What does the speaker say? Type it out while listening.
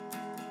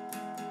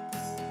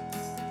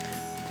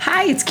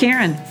Hi, it's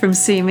Karen from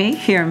See Me,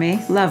 Hear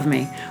Me, Love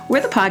Me.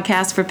 We're the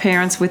podcast for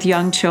parents with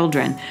young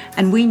children,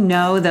 and we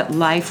know that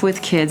life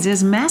with kids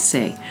is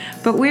messy.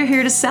 But we're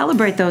here to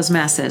celebrate those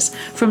messes,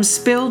 from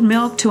spilled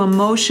milk to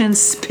emotions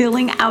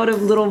spilling out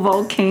of little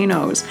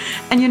volcanoes.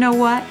 And you know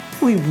what?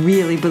 We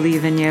really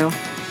believe in you.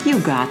 You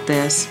got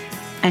this,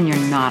 and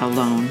you're not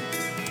alone.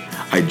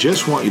 I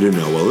just want you to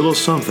know a little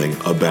something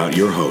about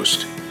your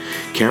host.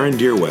 Karen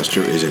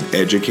Deerwester is an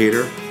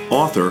educator,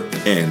 author,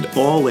 and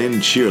all-in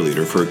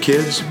cheerleader for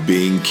kids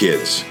being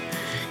kids.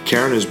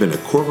 Karen has been a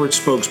corporate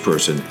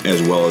spokesperson as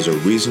well as a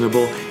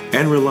reasonable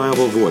and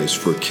reliable voice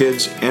for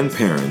kids and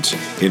parents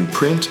in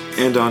print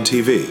and on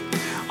TV,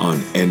 on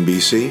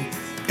NBC,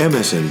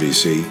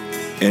 MSNBC,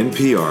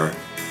 NPR,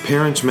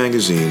 Parents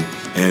Magazine,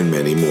 and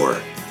many more.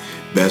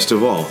 Best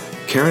of all,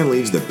 Karen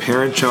leads the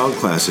parent-child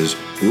classes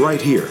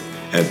right here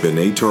at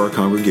B'nai Torah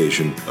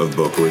Congregation of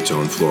Boca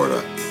Raton,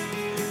 Florida.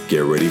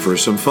 Get ready for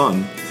some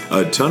fun,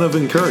 a ton of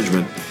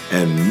encouragement,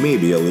 and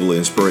maybe a little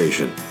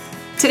inspiration.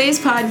 Today's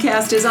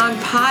podcast is on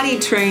potty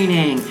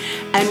training,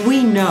 and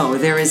we know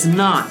there is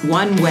not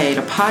one way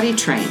to potty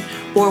train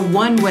or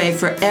one way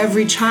for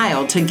every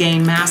child to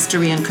gain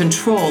mastery and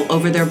control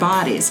over their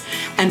bodies,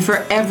 and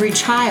for every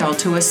child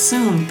to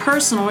assume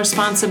personal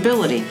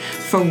responsibility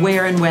for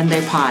where and when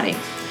they potty.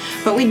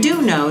 But we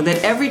do know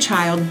that every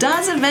child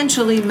does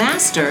eventually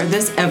master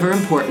this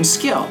ever-important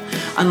skill,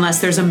 unless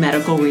there's a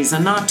medical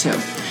reason not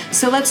to.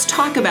 So let's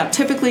talk about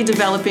typically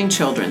developing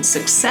children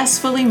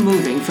successfully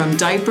moving from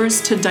diapers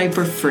to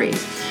diaper-free,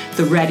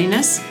 the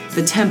readiness,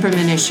 the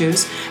temperament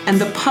issues, and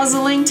the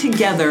puzzling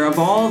together of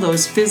all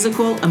those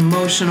physical,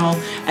 emotional,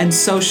 and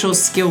social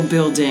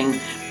skill-building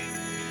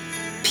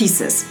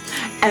pieces.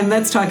 And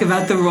let's talk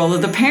about the role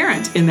of the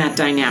parent in that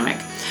dynamic.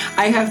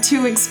 I have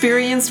two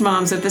experienced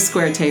moms at the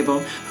square table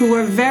who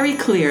are very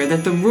clear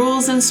that the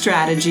rules and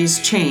strategies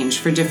change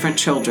for different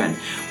children.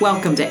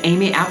 Welcome to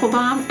Amy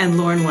Applebaum and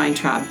Lauren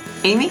Weintraub.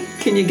 Amy,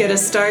 can you get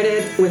us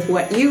started with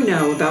what you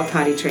know about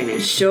potty training?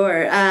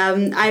 Sure.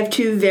 I have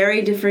two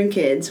very different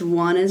kids.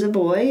 One is a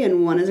boy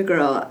and one is a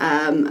girl.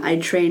 I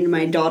trained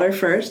my daughter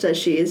first, as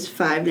she is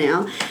 5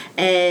 now,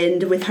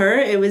 and with her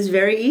it was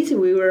very easy.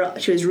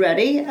 She was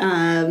ready,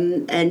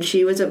 and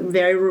she was a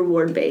very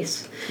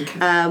reward-based.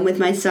 Okay. With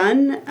my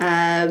son,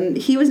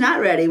 he was not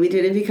ready. We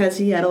did it because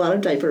he had a lot of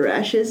diaper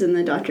rashes, and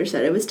the doctor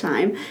said it was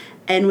time.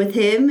 And with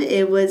him,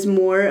 it was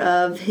more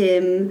of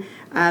him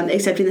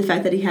accepting the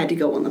fact that he had to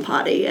go on the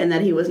potty and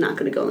that he was not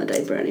going to go in the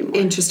diaper anymore.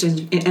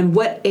 Interesting. And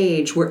what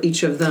age were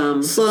each of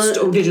them?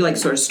 Did you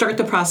sort of start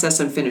the process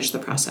and finish the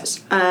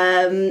process?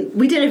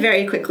 We did it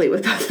very quickly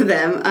with both of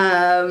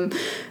them.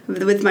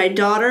 With my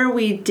daughter,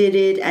 we did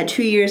it at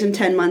 2 years and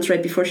 10 months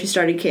right before she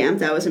started camp.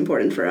 That was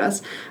important for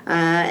us.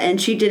 And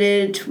she did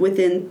it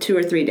within 2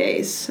 or 3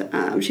 days.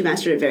 She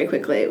mastered it very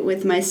quickly.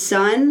 With my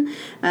son,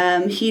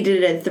 he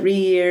did it at 3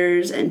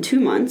 years and 2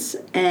 months.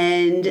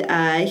 And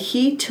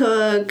he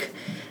took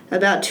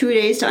about 2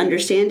 days to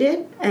understand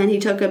it, and he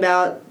took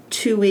about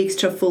 2 weeks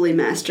to fully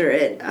master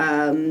it.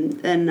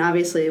 And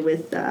obviously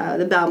with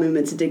the bowel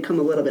movements, it did come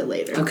a little bit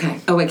later.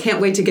 Okay. Oh, I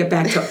can't wait to get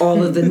back to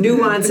all of the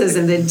nuances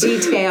and the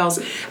details.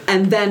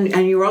 And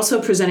you're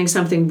also presenting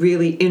something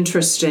really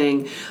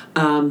interesting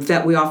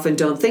that we often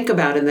don't think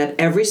about, and that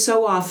every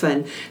so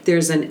often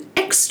there's an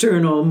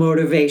external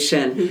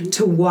motivation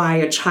to why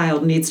a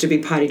child needs to be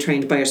potty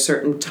trained by a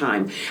certain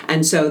time.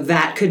 And so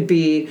that could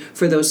be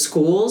for those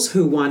schools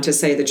who want to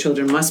say the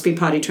children must be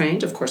potty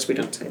trained. Of course, we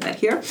don't say that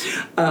here.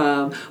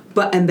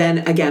 And then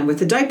again, with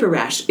the diaper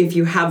rash, if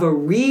you have a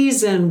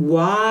reason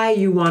why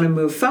you want to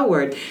move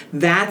forward,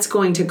 that's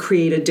going to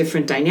create a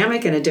different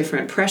dynamic and a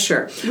different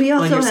pressure. We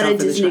also had a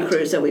Disney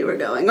cruise that we were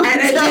going on. And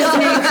a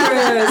Disney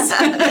cruise.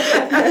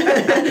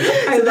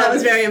 So that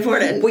was very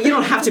important. Well, you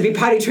don't have to be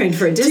potty trained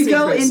for a Disney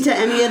cruise. To go into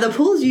any of the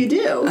pools, you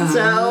do.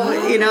 So,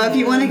 if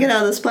you want to get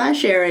out of the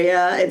splash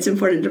area, it's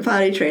important to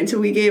potty train. So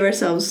we gave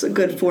ourselves a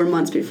good 4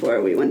 months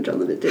before we went on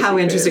the Disney How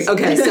interesting.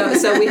 cruise. Okay,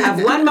 so we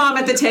have one mom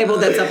at the table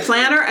that's a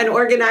planner, an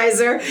organizer,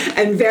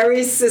 and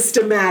very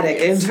systematic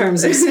in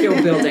terms of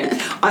skill building.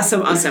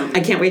 Awesome. I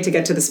can't wait to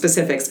get to the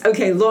specifics.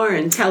 Okay,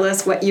 Lauren, tell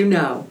us what you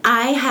know.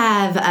 I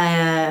have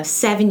a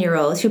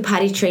 7-year-old who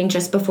potty trained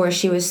just before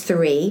she was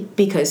 3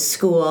 because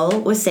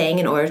school was saying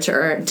in order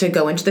to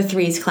go into the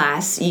 3s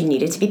class, you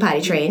needed to be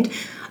potty trained.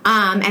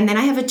 And then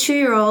I have a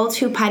 2-year-old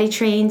who potty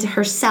trained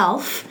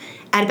herself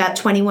at about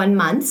 21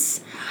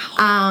 months.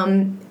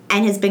 And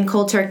has been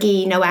cold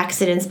turkey, no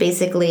accidents,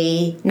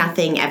 basically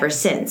nothing ever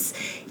since.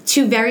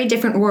 Two very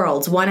different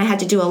worlds. One, I had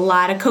to do a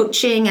lot of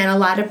coaching and a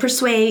lot of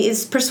persuasion,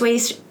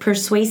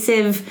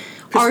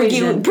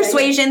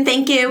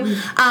 thank you.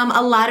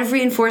 A lot of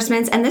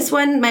reinforcements. And this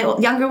one, my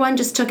younger one,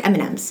 just took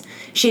M&Ms.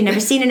 She had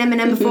never seen an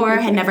M&M before,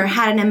 had never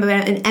had an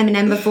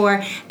M&M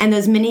before, and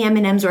those mini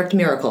M&Ms worked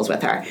miracles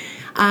with her.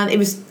 It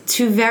was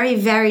two very,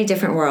 very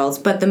different worlds,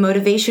 but the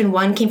motivation,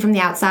 one came from the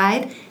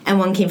outside and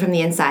one came from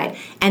the inside.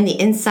 And the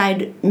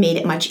inside made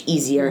it much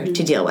easier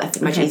to deal with,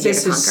 much easier to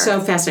conquer. This is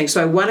so fascinating.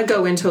 So I want to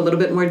go into a little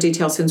bit more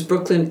detail since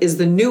Brooklyn is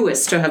the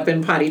newest to have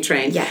been potty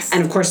trained. Yes.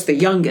 And, of course, the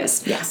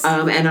youngest. Yes.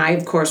 And I,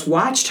 of course,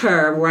 watched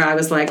her where I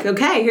was like,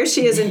 okay, here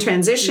she is in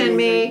Transition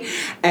Me.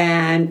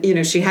 And, you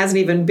know, she hasn't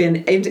even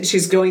been,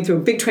 she's going through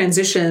big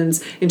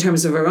transitions in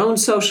terms of her own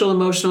social,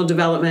 emotional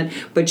development,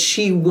 but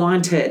she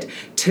wanted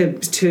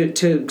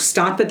to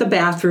stop at the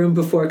bathroom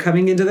before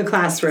coming into the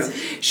classroom.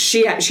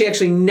 She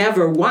actually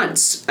never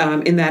once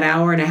in that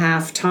hour and a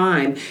half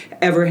time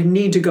ever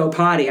need to go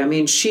potty. I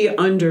mean, she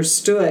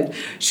understood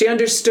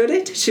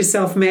it. She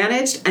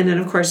self-managed, and then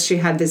of course she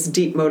had this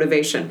deep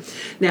motivation.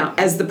 Now,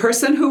 as the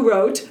person who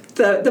wrote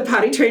the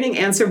potty training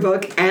answer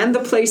book and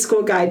the Play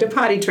School Guide to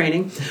Potty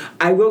Training,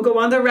 I will go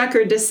on the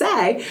record to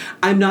say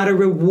I'm not a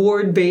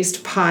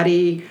reward-based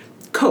potty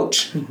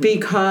coach,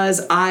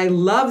 because I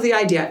love the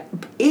idea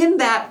in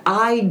that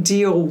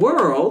ideal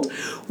world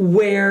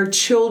where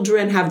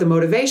children have the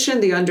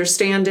motivation, the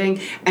understanding,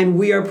 and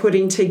we are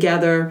putting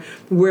together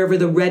wherever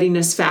the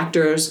readiness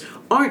factors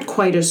aren't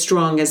quite as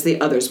strong as the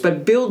others,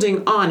 but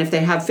building on, if they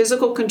have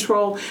physical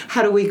control,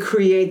 how do we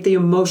create the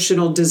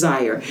emotional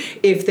desire?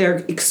 If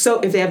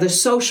they have the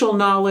social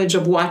knowledge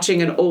of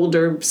watching an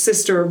older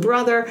sister or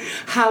brother,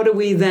 how do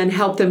we then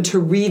help them to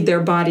read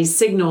their body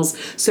signals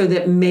so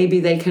that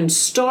maybe they can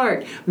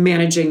start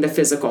managing the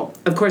physical?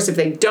 Of course, if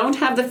they don't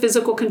have the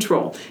physical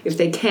control, if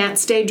they can't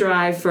stay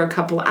dry for a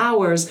couple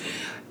hours,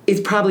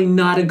 it's probably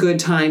not a good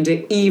time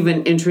to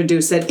even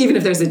introduce it, even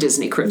if there's a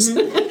Disney cruise.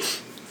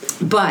 Mm-hmm.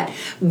 But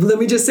let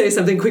me just say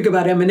something quick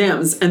about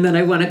M&Ms, and then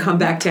I want to come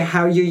back to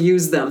how you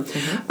use them.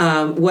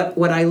 Mm-hmm.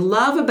 What I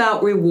love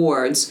about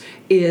rewards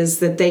is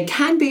that they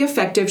can be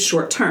effective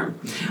short term,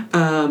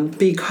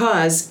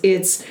 because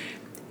it's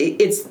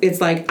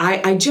like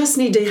I just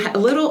need a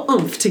little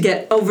oomph to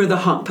get over the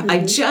hump. Mm-hmm. I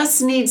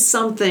just need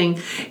something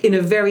in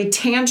a very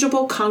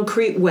tangible,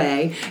 concrete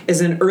way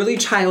as an early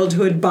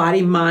childhood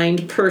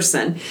body-mind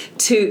person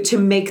to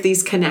make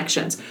these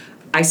connections.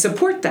 I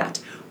support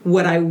that.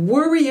 What I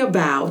worry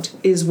about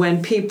is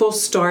when people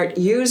start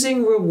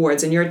using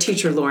rewards, and you're a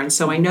teacher, Lauren,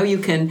 so I know you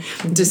can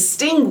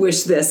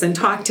distinguish this and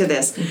talk to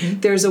this.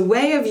 Mm-hmm. There's a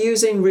way of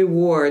using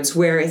rewards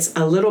where it's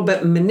a little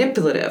bit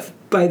manipulative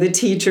by the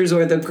teachers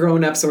or the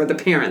grown-ups or the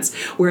parents,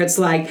 where it's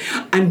like,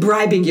 I'm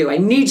bribing you, I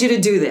need you to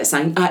do this,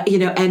 and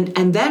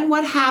then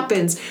what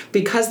happens,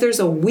 because there's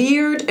a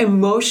weird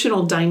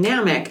emotional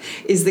dynamic,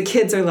 is the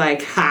kids are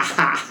like, ha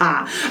ha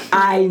ha,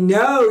 I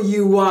know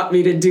you want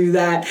me to do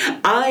that,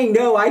 I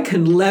know I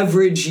can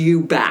leverage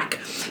you back.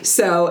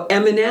 So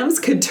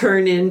M&Ms could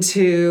turn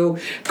into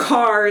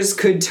cars,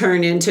 could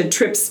turn into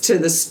trips to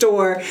the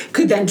store,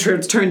 could then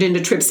turn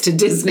into trips to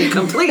Disney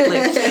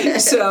completely.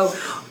 So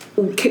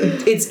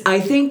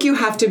I think you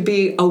have to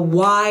be a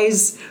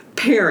wise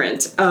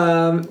parent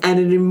and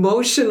an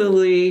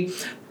emotionally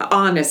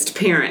honest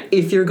parent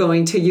if you're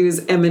going to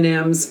use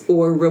M&Ms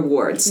or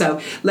rewards. So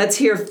let's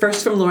hear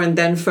first from Lauren,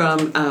 then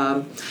from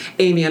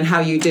Amy on how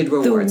you did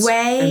rewards. The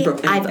way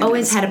I've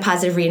always had a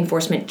positive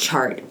reinforcement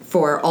chart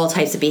for all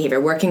types of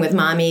behavior, working with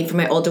mommy for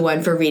my older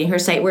one for reading her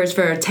sight words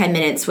for 10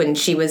 minutes when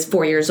she was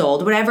 4 years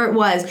old, whatever it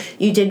was,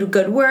 you did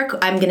good work,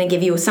 I'm going to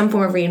give you some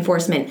form of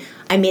reinforcement.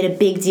 I made a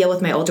big deal with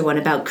my older one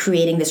about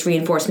creating this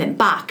reinforcement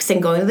box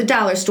and going to the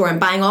dollar store and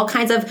buying all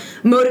kinds of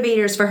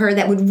motivators for her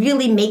that would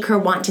really make her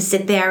want to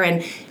sit there,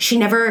 and she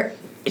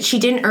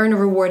didn't earn a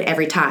reward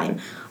every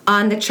time.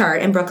 On the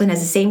chart, and Brooklyn has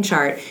the same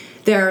chart,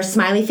 there are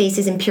smiley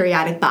faces in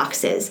periodic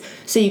boxes.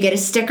 So you get a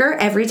sticker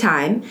every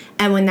time,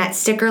 and when that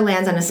sticker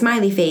lands on a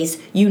smiley face,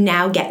 you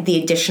now get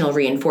the additional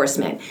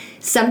reinforcement.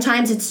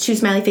 Sometimes it's 2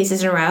 smiley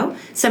faces in a row.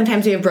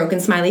 Sometimes we have broken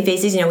smiley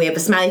faces. You know, we have a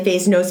smiley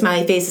face, no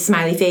smiley face, a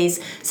smiley face.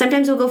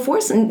 Sometimes we'll go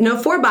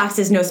 4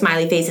 boxes, no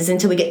smiley faces,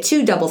 until we get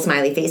 2 double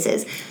smiley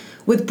faces.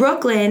 With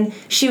Brooklyn,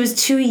 she was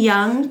too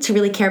young to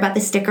really care about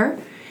the sticker.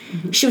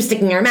 Mm-hmm. She was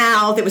sticking her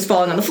mouth, it was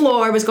falling on the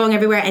floor, it was going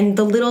everywhere, and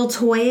the little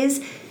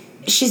toys,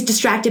 she's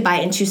distracted by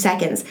it in 2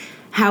 seconds.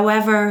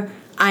 However,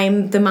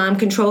 I'm the mom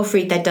control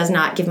freak that does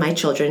not give my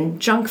children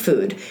junk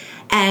food,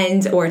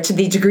 or to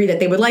the degree that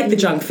they would like the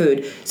junk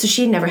food. So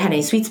she had never had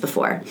any sweets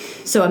before.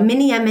 So a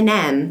mini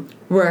M&M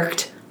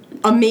worked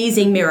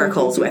amazing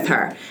miracles with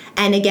her.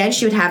 And again,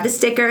 she would have the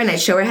sticker, and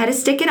I'd show her how to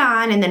stick it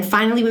on, and then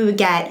finally we would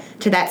get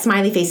to that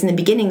smiley face. In the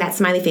beginning, that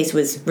smiley face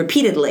was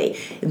repeatedly.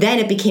 Then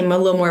it became a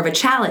little more of a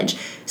challenge.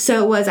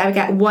 So it was, I would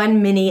get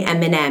 1 mini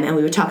M&M, and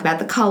we would talk about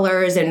the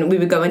colors, and we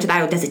would go into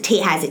that, has it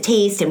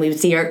taste, and we would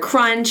see her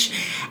crunch.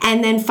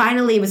 And then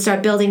finally it would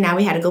start building, now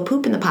we had to go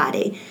poop in the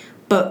potty.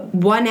 But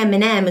 1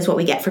 M&M is what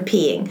we get for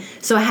peeing.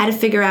 So I had to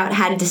figure out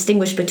how to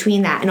distinguish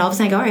between that. And all of a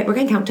sudden I go, all right, we're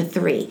going to count to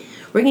 3.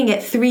 We're going to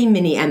get 3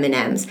 mini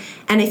M&Ms.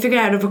 And I figured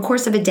out over the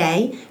course of a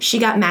day, she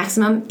got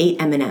maximum 8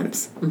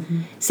 M&Ms.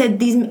 Mm-hmm. Said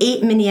these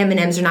 8 mini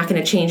M&Ms are not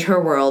going to change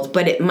her world,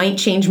 but it might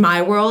change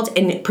my world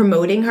in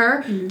promoting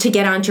her to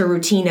get onto a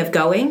routine of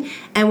going.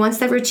 And once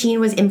that routine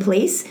was in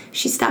place,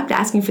 she stopped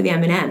asking for the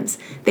M&Ms.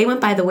 They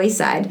went by the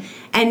wayside.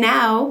 And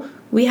now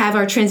we have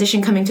our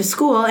transition coming to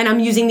school, and I'm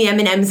using the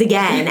M&Ms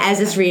again as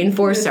this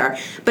reinforcer.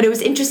 But it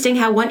was interesting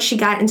how once she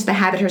got into the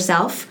habit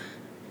herself,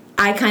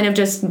 I kind of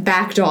just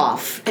backed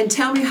off. And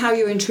tell me how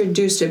you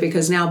introduced it,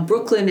 because now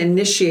Brooklyn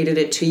initiated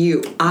it to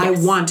you. I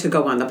want to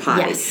go on the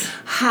potty. Yes.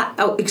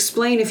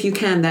 Explain, if you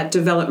can, that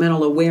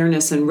developmental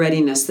awareness and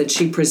readiness that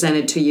she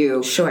presented to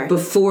you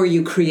before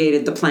you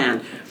created the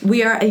plan.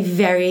 We are a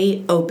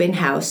very open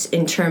house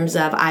in terms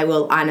of, I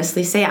will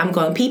honestly say I'm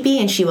going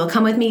pee-pee, and she will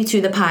come with me to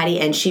the potty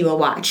and she will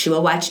watch. She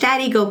will watch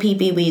Daddy go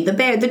pee-pee.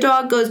 The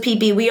dog goes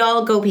pee-pee. We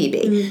all go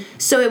pee-pee.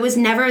 So it was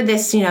never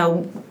this,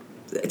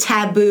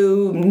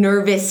 taboo,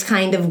 nervous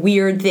kind of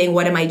weird thing.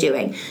 What am I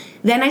doing?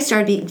 Then I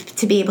started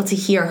to be able to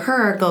hear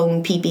her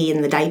going pee-pee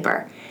in the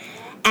diaper.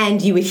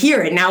 And you would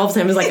hear it. Now all of a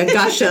sudden it was like a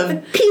gush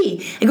of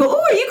pee. And go, oh,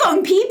 are you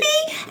going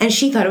pee-pee? And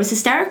she thought it was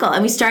hysterical.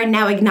 And we started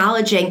now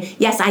acknowledging,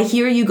 yes, I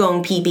hear you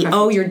going pee-pee.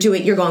 Oh, you're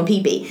going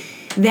pee-pee.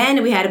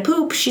 Then we had a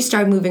poop, she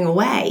started moving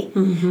away.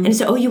 And I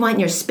said, oh, you want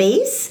your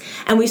space?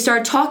 And we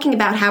started talking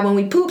about how when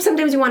we poop,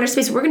 sometimes we want our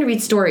space. We're going to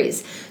read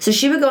stories. So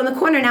she would go in the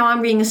corner, now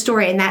I'm reading a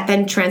story, and that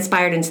then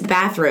transpired into the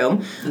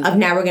bathroom of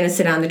now we're going to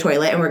sit on the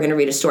toilet and we're going to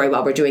read a story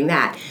while we're doing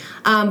that.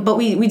 But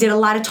we did a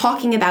lot of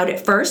talking about it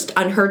first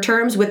on her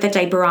terms with the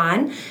diaper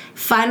on.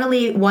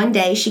 Finally, one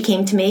day she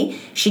came to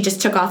me. She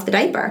just took off the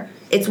diaper.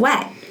 It's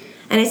wet.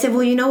 And I said,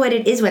 well, you know what?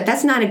 It is wet.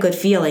 That's not a good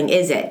feeling,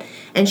 is it?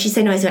 And she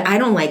said, no. I said, I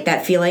don't like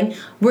that feeling.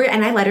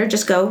 And I let her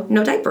just go,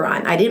 no diaper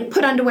on. I didn't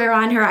put underwear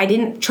on her. I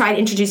didn't try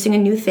introducing a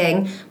new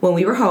thing. When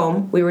we were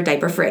home, we were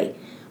diaper free.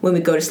 When we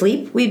go to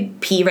sleep,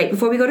 we'd pee right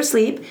before we go to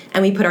sleep,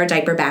 and we put our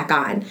diaper back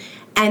on.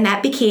 And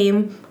that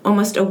became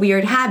almost a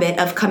weird habit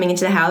of coming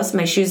into the house.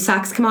 My shoes,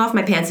 socks come off.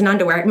 My pants and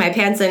underwear, my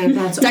pants and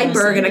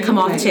diaper are going to come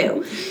off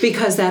too.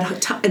 Because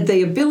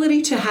the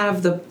ability to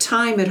have the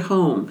time at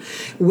home,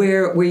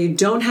 where you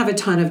don't have a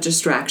ton of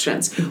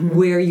distractions,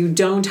 where you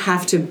don't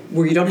have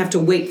to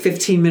wait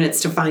 15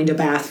 minutes to find a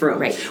bathroom.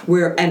 Right.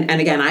 And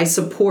again, I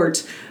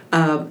support.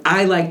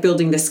 I like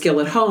building the skill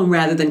at home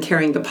rather than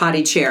carrying the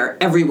potty chair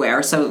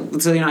everywhere. So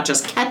you're not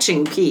just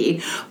catching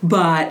pee,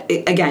 but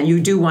again,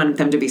 you do want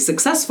them to be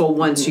successful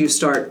once you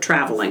start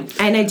traveling.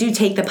 And I do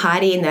take the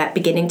potty in that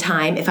beginning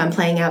time if I'm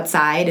playing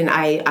outside, and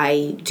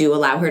I do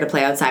allow her to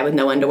play outside with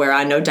no underwear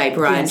on, no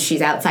diaper on. Yes.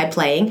 She's outside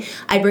playing.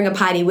 I bring a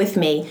potty with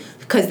me,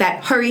 because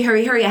that hurry,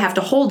 I have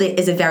to hold it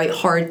is a very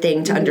hard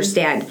thing to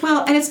understand.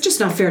 Well, and it's just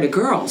not fair to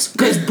girls,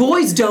 because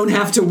boys don't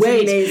have to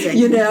wait.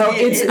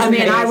 It's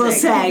amazing. I will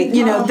say,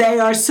 they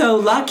are so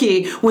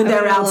lucky when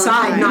they're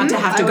outside not to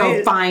have to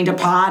go find a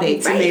potty.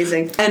 It's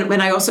amazing. And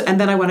then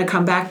I want to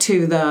come back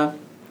to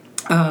the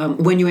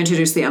when you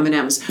introduce the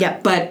M&Ms.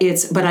 Yep.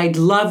 But I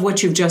love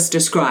what you've just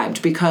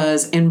described,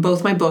 because in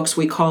both my books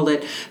we call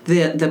it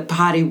the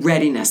potty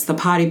readiness, the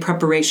potty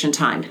preparation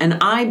time. And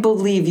I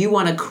believe you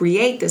want to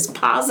create this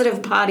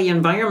positive potty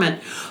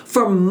environment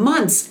for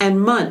months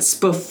and months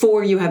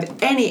before you have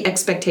any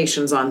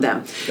expectations on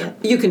them. Yeah.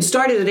 You can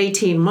start it at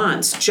 18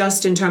 months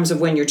just in terms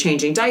of when you're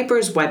changing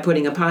diapers, by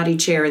putting a potty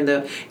chair in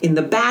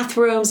the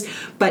bathrooms,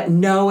 but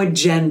no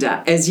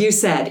agenda. As you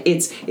said,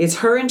 it's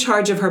her in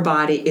charge of her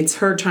body. It's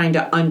her trying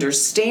to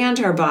understand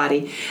her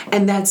body,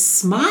 and that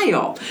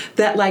smile,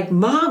 that like,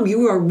 Mom,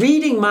 you are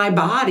reading my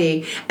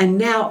body, and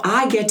now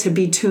I get to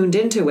be tuned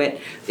into it,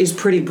 is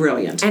pretty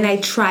brilliant. And I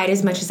tried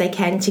as much as I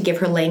can to give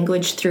her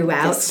language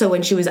throughout. Yes. So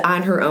when she was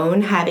on her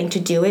own having to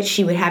do it,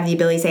 she would have the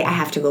ability to say, I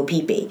have to go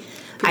pee-pee.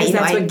 Because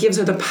that's what gives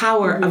her the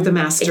power of the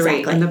mastery.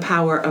 Exactly. And the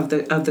power of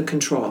the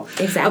control.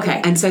 Exactly.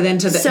 Okay, and so then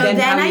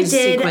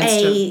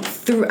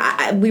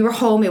we were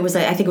home. I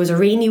think it was a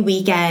rainy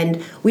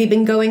weekend. We've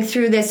been going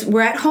through this.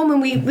 We're at home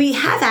and we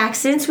have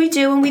accidents. We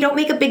do, and we don't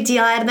make a big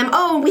deal out of them.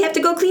 Oh, we have to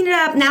go clean it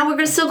up. Now we're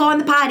going to still go on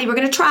the potty. We're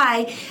going to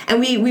try. And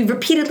we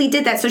repeatedly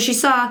did that. So she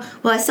saw,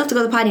 well, I still have to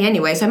go to the potty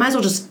anyway, so I might as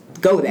well just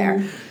go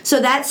there. So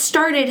that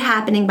started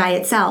happening by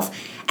itself.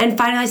 And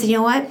finally I said, you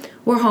know what?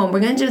 We're home.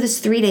 We're going to do this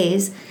 3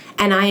 days.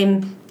 And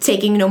I'm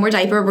taking no more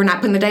diaper. We're not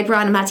putting the diaper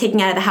on. I'm not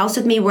taking it out of the house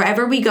with me.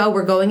 Wherever we go,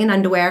 we're going in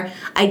underwear.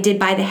 I did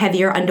buy the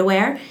heavier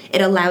underwear.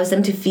 It allows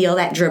them to feel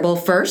that dribble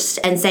first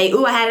and say,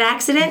 ooh, I had an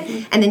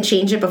accident, and then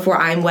change it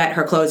before I'm wet,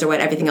 her clothes are wet,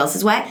 everything else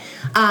is wet.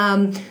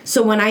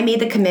 So when I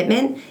made the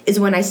commitment is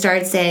when I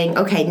started saying,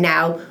 okay,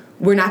 now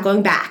we're not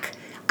going back.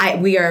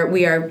 We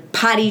are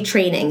potty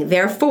training.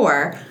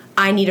 Therefore,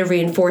 I need a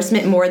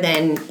reinforcement more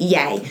than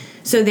yay.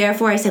 So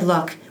therefore I said,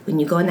 look, when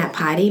you go in that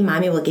potty,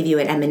 Mommy will give you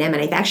an M&M. And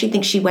I actually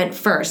think she went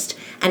first.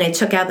 And I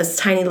took out this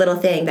tiny little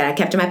thing that I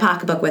kept in my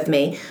pocketbook with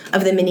me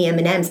of the mini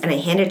M&Ms, and I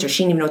handed it to her.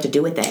 She didn't even know what to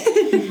do with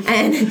it.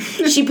 And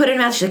she put it in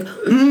her mouth. She's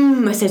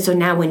like, I said, so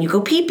now when you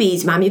go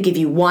pee-pees, Mommy will give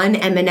you one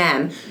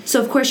M&M.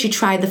 So, of course, she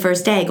tried the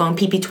first day going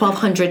pee-pee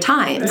 1,200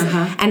 times.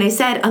 And I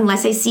said,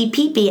 unless I see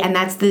pee-pee, and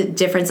that's the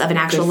difference of an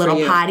actual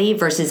little potty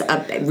versus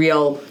a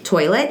real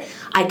toilet,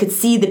 I could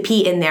see the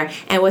pee in there.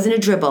 And it wasn't a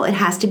dribble. It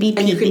has to be pee-pee.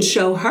 And you can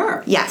show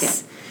her. Yes.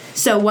 Yeah.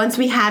 So once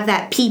we have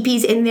that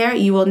pee-pees in there,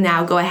 you will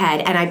now go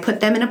ahead. And I put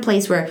them in a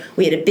place where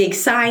we had a big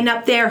sign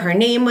up there. Her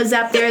name was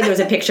up there. There was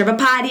a picture of a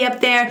potty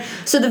up there.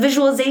 So the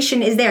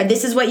visualization is there.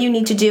 This is what you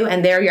need to do.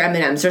 And there your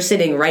M&Ms are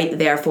sitting right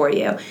there for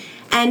you.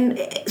 And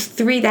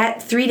 3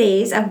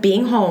 days of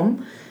being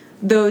home,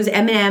 those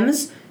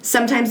M&Ms,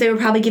 sometimes they were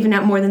probably given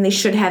out more than they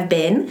should have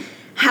been.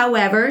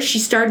 However, she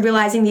started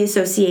realizing the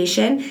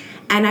association.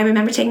 And I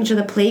remember taking her to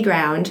the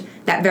playground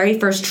that very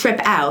first trip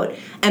out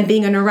and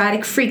being a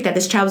neurotic freak that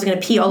this child was going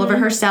to pee all over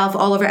herself,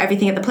 all over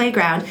everything at the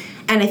playground.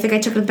 And I think I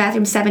took her to the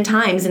bathroom 7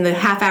 times in the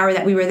half hour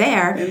that we were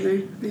there.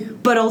 Yeah.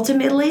 But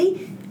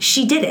ultimately,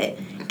 she did it.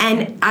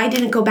 And I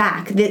didn't go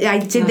back. I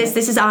did this.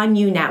 This is on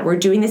you now. We're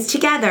doing this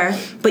together,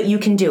 but you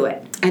can do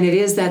it. And it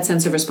is that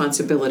sense of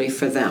responsibility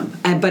for them.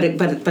 And but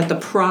the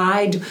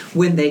pride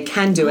when they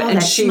can do it.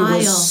 And she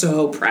was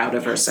so proud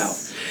of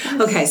herself.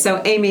 Okay,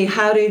 so Amy,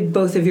 how did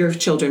both of your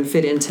children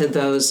fit into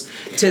those,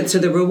 to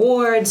the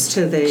rewards,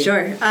 to the...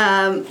 Sure.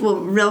 Well,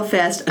 real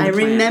fast, I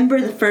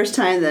remember the first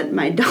time that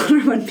my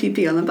daughter went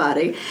pee-pee on the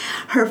potty,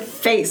 her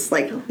face,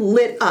 like,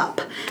 lit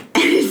up.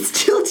 And it's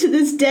still to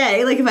this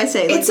day, like, if I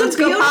say, let's go potty. It's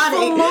a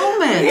beautiful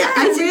moment. Yeah,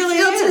 it really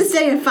still is. To this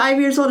day, at 5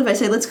 years old, if I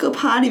say, let's go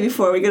potty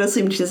before we go to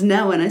sleep, and she says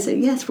no, and I say,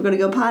 yes, we're going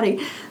to go potty.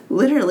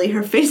 Literally,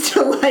 her face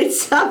still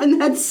lights up in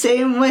that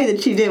same way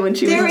that she did when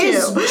she was 2. There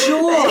is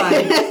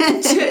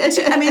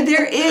joy.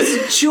 There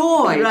is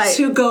joy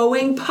to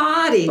going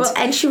potty. Well,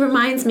 and she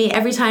reminds me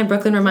every time,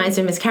 Brooklyn reminds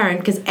me of Miss Karen,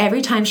 because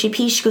every time she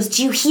pees, she goes,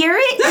 do you hear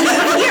it? Do you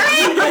hear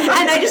it?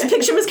 And I just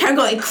picture Miss Karen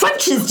going,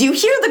 crunches, do you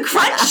hear the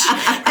crunch?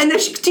 And then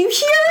she goes, do you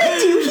hear it?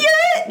 Do you hear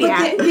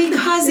it?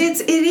 Because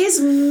it is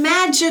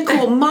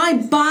magical. My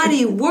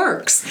body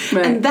works.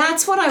 Right. And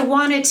that's what I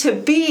want it to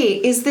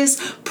be, is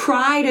this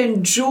pride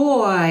and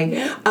joy.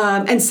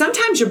 And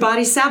sometimes your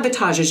body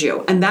sabotages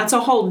you. And that's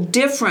a whole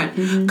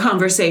different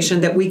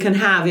conversation that we can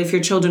have if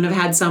your children have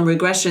had some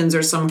regressions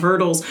or some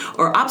hurdles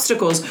or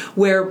obstacles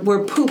where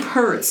poop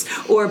hurts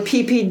or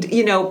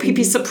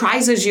pee-pee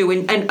surprises you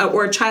and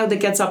or a child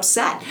that gets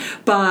upset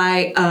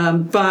by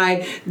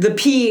the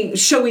pee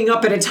showing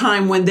up at a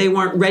time when they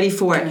weren't ready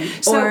for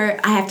it. So, or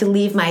I have to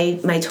leave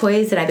my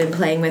toys that I've been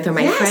playing with or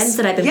my friends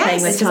that I've been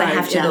playing with because I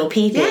have to go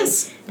pee-pee.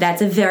 Yes.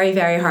 That's a very,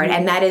 very hard.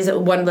 And that is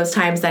one of those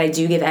times that I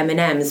do give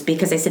M&Ms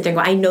because I sit there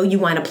and go, I know you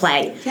want to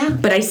play,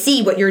 but I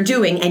see what you're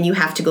doing and you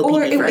have to go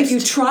pee-pee first. Or if you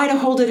try to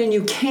hold it and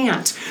you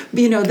can't,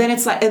 then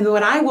it's like, and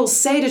what I will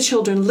say to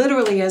children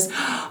literally is,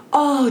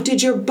 oh,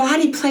 did your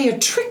body play a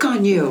trick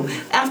on you?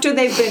 After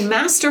they've been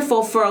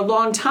masterful for a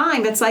long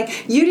time, it's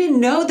like, you didn't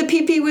know the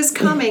pee-pee was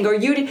coming, or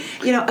you didn't,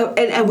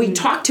 and we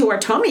talk to our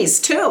tummies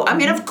too. I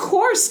mean, of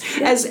course,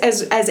 as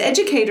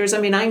educators,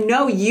 I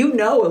know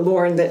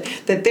Lauren,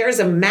 that there's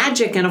a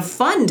magic and a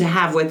fun to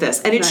have with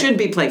this, and it should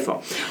be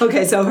playful.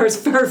 Okay, so her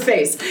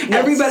face.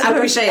 Everybody, I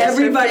wish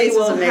everybody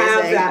will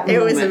have that moment. It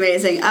was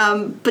amazing.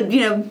 But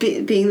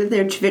being that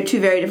they're two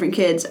very different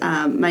kids,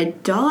 my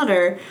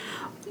daughter,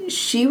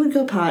 she would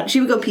go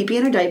pee-pee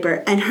in her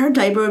diaper, and her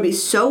diaper would be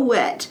so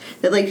wet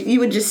that you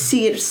would just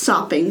see it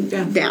sopping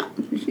down.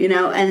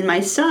 And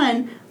my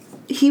son,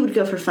 he would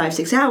go for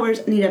 5-6 hours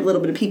and he'd have a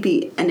little bit of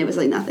pee-pee and it was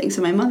like nothing.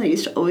 So my mother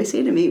used to always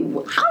say to me,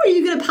 how are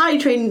you going to potty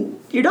train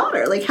your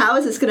daughter? How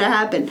is this going to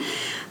happen?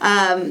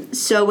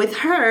 So with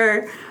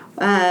her,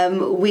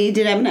 we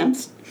did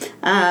M&Ms.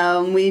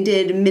 We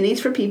did minis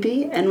for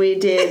pee-pee and we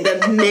did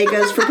the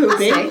megas for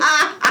pooping.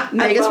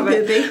 Megas for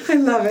pooping.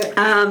 I love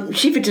it.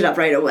 She picked it up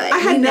right away. I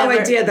had no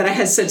idea that I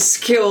had such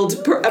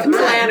skilled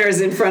planners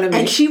in front of me.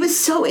 And she was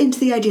so into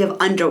the idea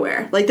of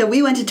underwear. That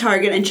we went to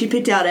Target and she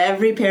picked out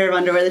every pair of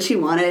underwear that she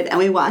wanted and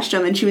we watched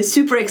them and she was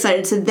super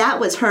excited. So that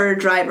was her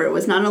driver. It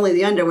was not only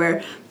the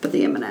underwear, but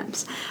the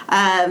M&Ms.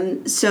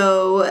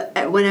 So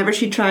whenever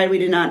she tried, we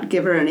did not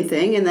give her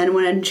anything. And then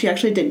when she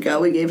actually did go,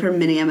 we gave her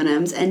mini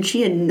M&Ms and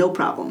she had no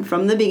problem.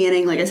 From the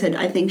beginning, like I said,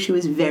 I think she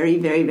was very,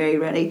 very, very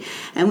ready.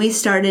 And we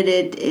started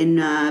it in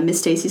Miss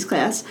Stacy's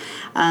class.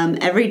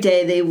 Every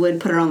day they would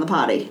put her on the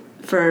potty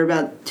for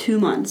about 2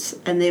 months,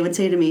 and they would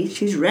say to me,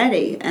 she's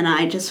ready. And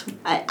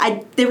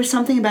there was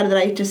something about it that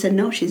I just said,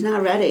 no, she's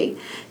not ready.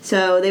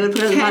 So they would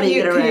put her on the potty and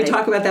get her ready. Can you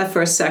talk about that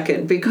for a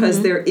second?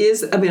 Because there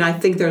is, I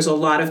think there's a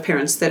lot of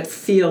parents that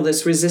feel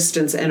this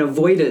resistance and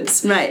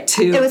avoidance. Right.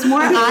 It was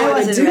more, I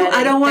wasn't ready.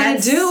 I don't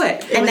want to do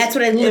it. And that's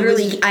what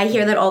I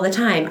hear that all the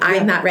time.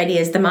 I'm not ready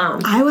as the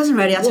mom. I wasn't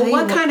ready. I'll tell you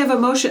what kind of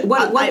emotion,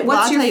 what's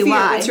your fear?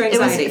 What's your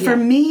anxiety? For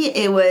me,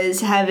 it was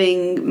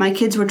having, my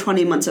kids were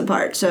 20 months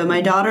apart. So my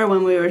daughter,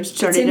 when we were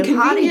starting to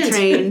potty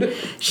train,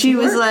 she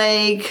was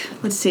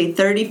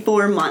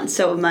 34 months.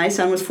 So my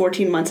son was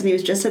 14 months and he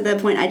was just at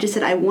that point. I just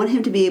said, I want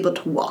him to be able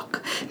to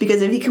walk,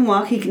 because if he can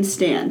walk, he can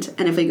stand.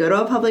 And if we go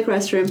to a public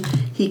restroom,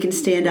 he can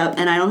stand up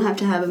and I don't have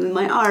to have him in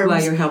my arms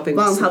while you're helping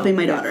I'm helping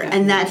my daughter.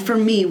 And that for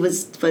me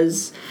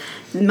was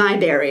my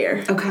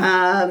barrier.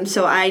 Okay.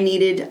 So I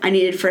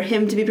needed for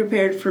him to be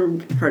prepared, for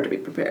her to be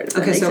prepared.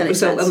 Okay,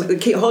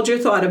 so hold your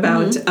thought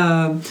about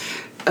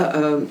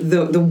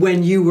the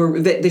when you were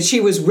that she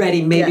was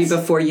ready maybe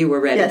before you were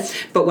ready. Yes.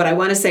 But what I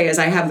want to say is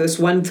I have this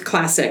one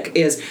classic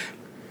is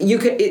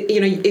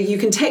you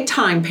can take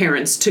time,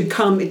 parents, to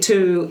come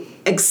to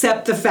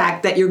accept the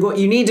fact that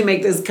you need to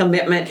make this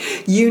commitment.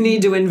 You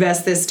need to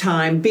invest this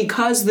time,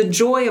 because the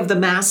joy of the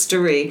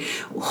mastery.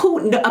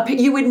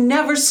 You would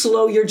never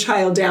slow your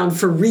child down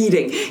for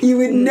reading. You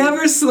would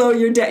never slow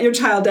your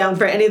child down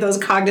for any of those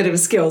cognitive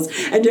skills.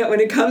 And yet, when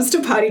it comes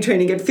to potty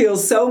training, it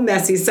feels so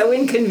messy, so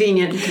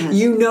inconvenient. Okay.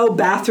 You know,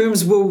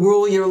 bathrooms will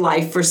rule your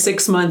life for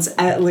 6 months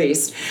at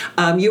least.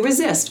 You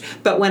resist.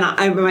 But when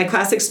my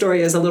classic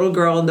story is a little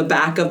girl in the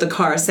back of the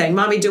car saying,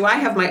 "Mommy, do I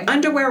have my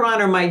underwear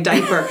on or my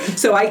diaper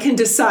so I can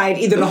decide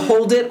either to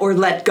hold it or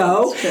let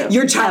go?"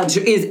 Your child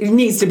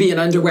needs to be in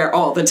underwear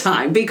all the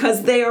time,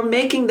 because they are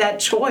making that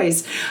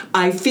choice.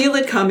 I feel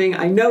it coming,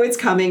 I know it's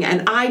coming,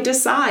 and I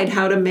decide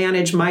how to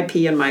manage my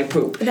pee and my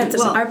poop. That's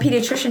our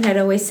pediatrician had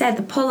always said,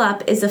 the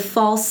pull-up is a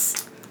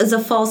false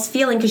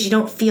feeling, because you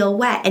don't feel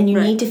wet, and you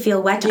need to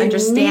feel wet to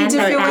understand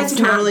that that's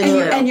not true.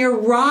 And you're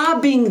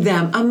robbing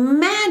them.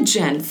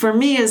 Imagine, for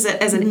me as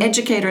an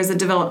educator, as a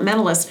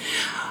developmentalist,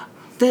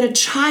 that a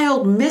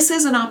child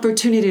misses an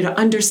opportunity to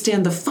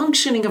understand the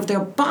functioning of their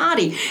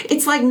body.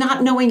 It's like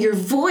not knowing your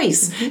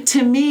voice.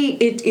 To me,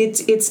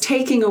 it's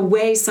taking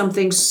away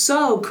something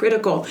so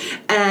critical.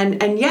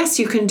 And yes,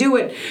 you can do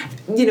it,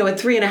 at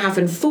 3.5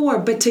 and 4,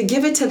 but to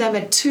give it to them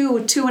at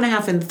 2,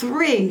 2.5, and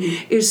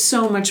 3 is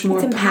so much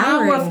more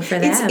empowering for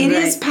them. It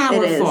is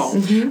powerful.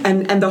 It is.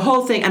 And the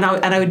whole thing. And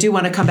I do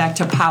want to come back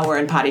to power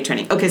and potty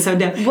training. Okay, so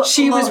now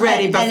she was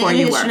ready before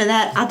you were. In addition to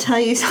that, I'll tell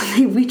you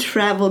something. We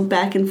traveled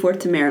back and forth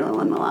to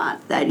Maryland a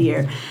lot that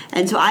year,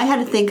 and so I had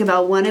to think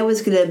about when it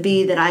was going to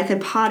be that I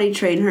could potty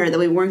train her, that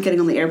we weren't getting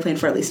on the airplane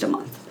for at least a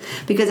month,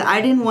 because I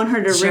didn't want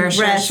her to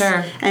regress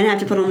and have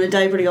to put on a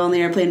diaper to go on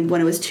the airplane when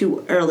it was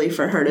too early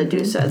for her to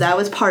do so. That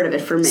was part of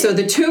it for me. So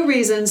the two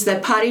reasons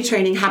that potty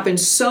training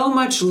happens so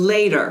much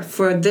later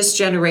for this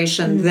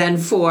generation than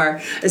for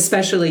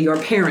especially your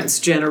parents'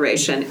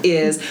 generation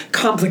is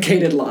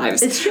complicated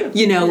lives. It's true.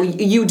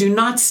 You do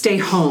not stay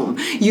home.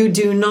 You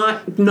do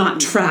not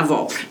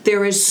travel.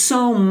 There is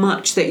so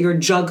much that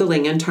you're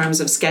juggling in terms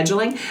of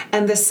scheduling.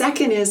 And the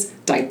second is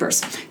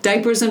diapers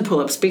and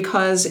pull-ups,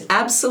 because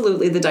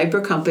absolutely the diaper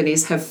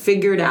companies have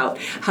figured out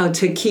how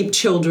to keep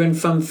children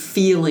from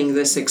feeling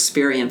this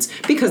experience,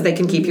 because they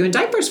can keep you in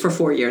diapers for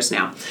 4 years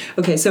now.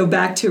 Okay, so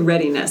back to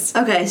readiness.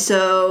 Okay,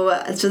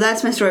 so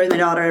that's my story with my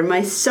daughter.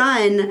 My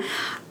son,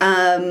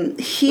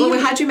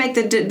 how'd you make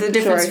the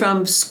difference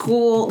from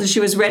school? She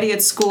was ready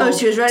at school. Oh,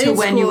 she was ready to at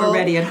when school. You were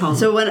ready at home.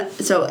 So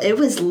it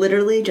was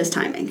literally just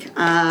timing.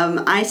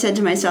 I said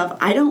to myself,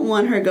 I don't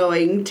want her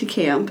going to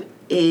camp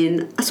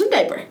in a swim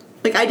diaper.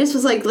 Like, I just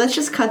was like, let's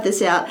just cut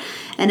this out.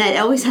 And I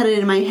always had it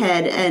in my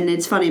head, and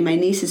it's funny, my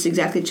niece is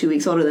exactly 2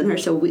 weeks older than her,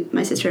 so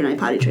my sister and I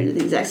potty trained at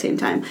the exact same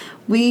time.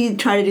 We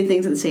try to do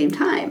things at the same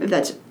time, if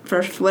that's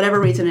for whatever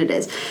reason it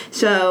is.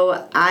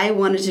 So I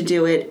wanted to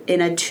do it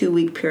in a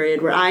 2-week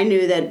period where I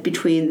knew that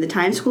between the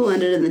time school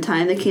ended and the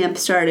time the camp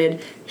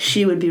started,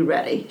 she would be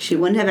ready. She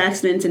wouldn't have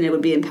accidents, and it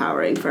would be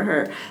empowering for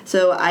her.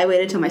 So I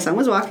waited till my son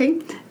was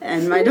walking,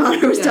 and my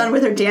daughter was done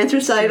with her dance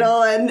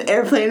recital and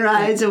airplane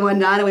rides and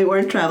whatnot, and we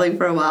weren't traveling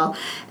for a while.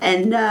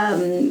 And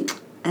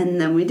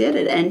then we did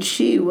it, and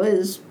she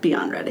was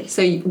beyond ready.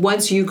 So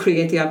once you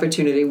create the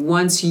opportunity,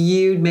 once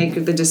you make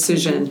the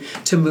decision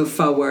to move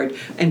forward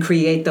and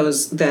create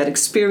that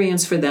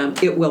experience for them,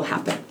 it will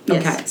happen.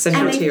 Yes. Okay, so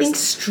and now I think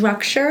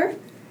structure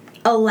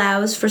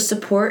allows for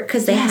support,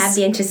 because they have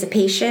the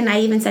anticipation. I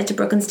even said to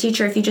Brooklyn's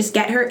teacher, if you just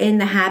get her in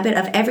the habit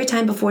of every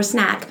time before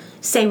snack,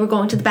 say we're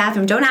going to the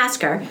bathroom, don't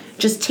ask her,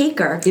 just take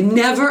her. You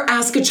never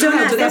ask a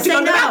child, do they have to go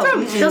to the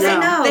bathroom? They'll say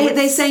no.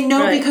 They say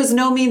no because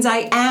no means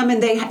I am,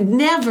 and they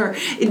never,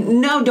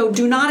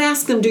 do not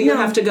ask them, do you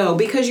have to go?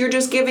 Because you're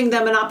just giving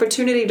them an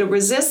opportunity to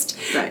resist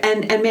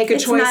and make a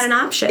choice. It's not an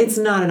option. It's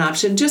not an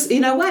option. Just,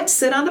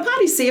 sit on the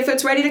potty, see if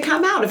it's ready to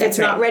come out. If it's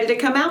not ready to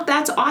come out,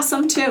 that's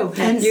awesome too.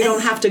 And you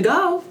don't have to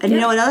go. And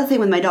another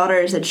thing with my daughter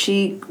is that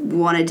she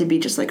wanted to be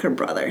just like her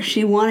brother.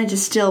 She wanted to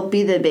still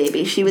be the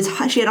baby. She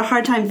had a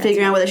hard time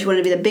figuring out whether she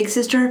wanted to be the big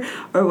sister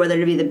or whether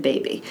to be the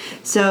baby.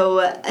 So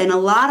in a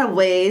lot of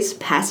ways,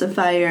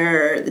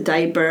 pacifier, the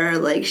diaper,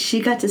 like,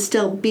 she got to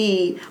still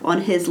be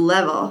on his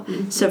level.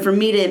 Mm-hmm. So for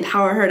me to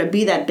empower her to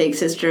be that big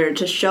sister,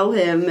 to show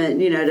him and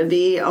to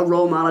be a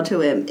role model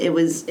to him, it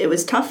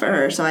was tough for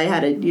her. So I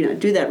had to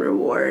do that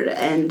reward.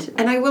 And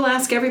I will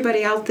ask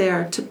everybody out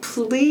there to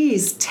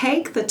please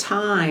take the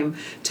time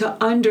to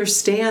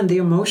understand the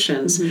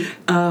emotions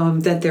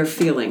that they're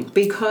feeling,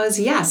 because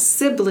yes,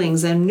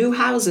 siblings and new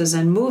houses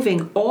and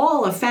moving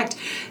all affect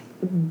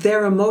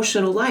their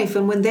emotional life,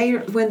 and when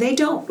they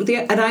don't,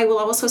 and I will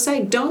also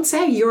say, don't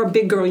say you're a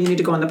big girl, you need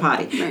to go on the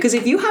potty, because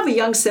if you have a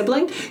young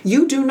sibling,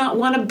 you do not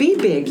want to be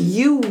big.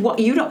 You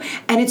don't,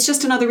 and it's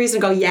just another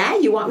reason to go, yeah,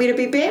 you want me to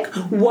be big?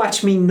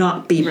 Watch me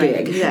not be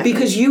big, exactly.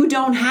 Because you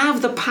don't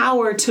have the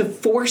power to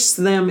force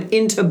them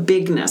into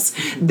bigness.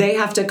 They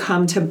have to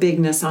come to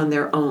bigness on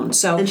their own.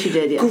 So, and she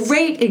did, yes.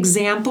 Great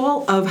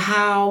example of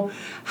how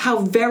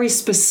very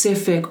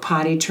specific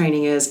potty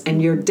training is,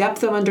 and your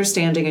depth of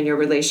understanding and your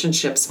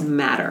relationships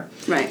matter.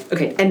 Right.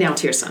 Okay, and now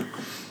to your son.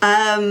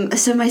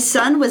 So my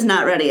son was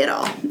not ready at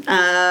all.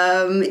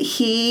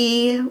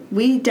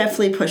 We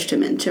definitely pushed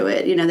him into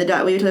it. You know,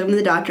 we took him to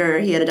the doctor.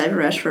 He had a diaper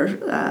rash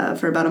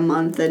for about a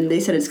month, and they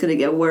said it's going to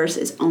get worse.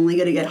 It's only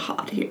going to get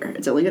hot here.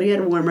 It's only going to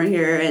get warmer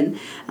here, and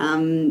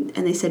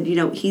they said, you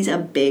know, he's a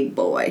big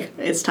boy.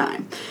 It's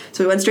time.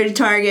 So we went straight to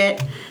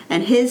Target,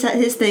 and his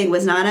thing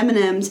was not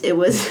M&Ms. It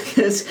was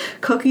this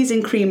cookies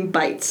and cream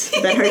bites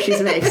that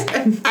Hershey's makes.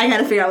 I had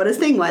to figure out what his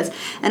thing was,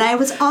 and I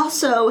was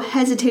also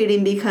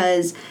hesitating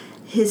because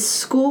his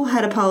school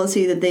had a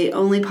policy that they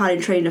only potty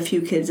trained a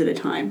few kids at a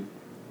time.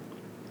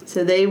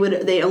 So they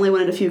only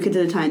wanted a few kids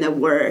at a time that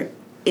were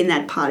in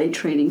that potty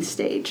training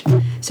stage.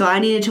 So I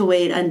needed to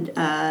wait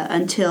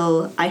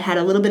until I had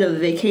a little bit of a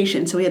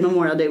vacation. So we had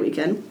Memorial Day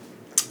weekend,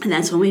 and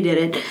that's when we did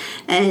it.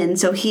 And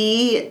so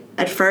he,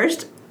 at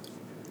first,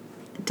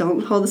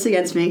 don't hold this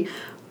against me,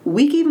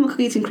 we gave him a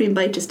cookies and cream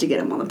bite just to get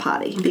him on the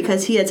potty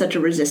because he had such a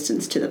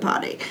resistance to the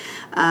potty.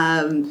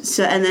 And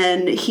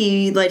then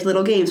he liked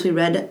little games. We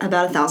read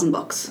about 1,000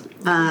 books.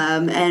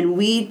 And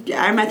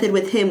our method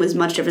with him was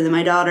much different than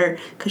my daughter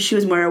because she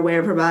was more aware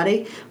of her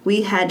body.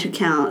 We had to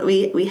count.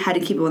 We had to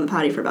keep him on the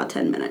potty for about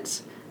 10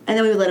 minutes. And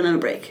then we would let him have a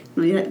break.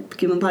 We would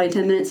keep him on the potty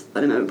 10 minutes,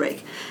 let him have a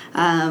break.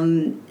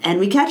 And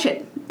we catch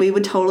it. We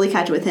would totally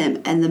catch it with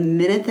him. And the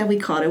minute that we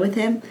caught it with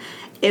him,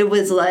 it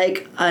was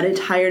like an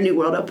entire new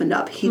world opened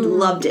up. He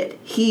loved it.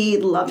 He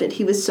loved it.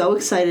 He was so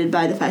excited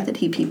by the fact that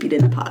he pee-peed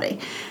in the potty.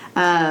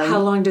 How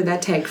long did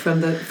that take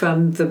from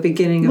the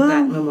beginning of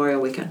that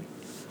Memorial Weekend?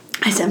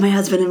 I sent my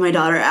husband and my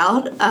daughter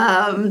out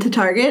to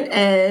Target,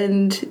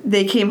 and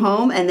they came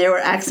home, and there were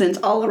accidents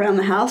all around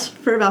the house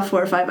for about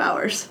 4 or 5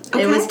 hours.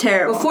 Okay. It was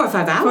terrible. Well, 4 or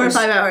 5 hours. 4 or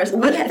 5 hours.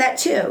 We had that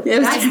too.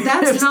 It was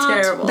not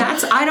terrible.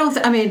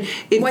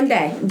 One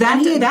day.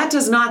 That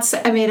does not.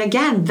 I mean,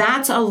 again,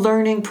 that's a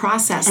learning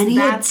process. And he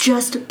had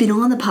just been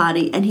on the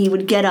potty, and he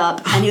would get up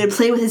and he would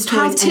play with his toys.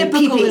 How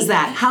typical is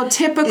that? How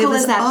typical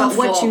is that? Awful.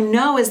 But what you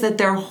know is that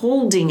they're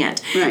holding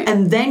it, right.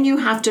 And then you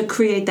have to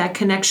create that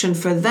connection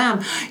for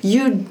them.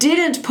 You didn't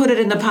put it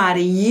in the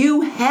potty.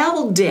 You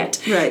held it,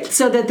 right,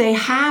 so that they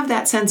have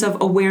that sense of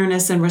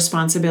awareness and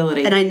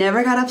responsibility. And I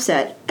never got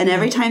upset. And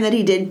every time that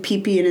he did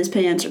pee-pee in his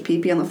pants or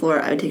pee-pee on the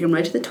floor, I would take him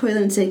right to the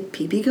toilet and say,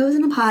 pee-pee goes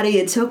in the potty.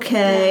 It's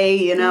okay.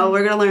 You know,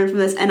 we're going to learn from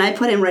this. And I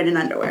put him right in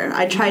underwear.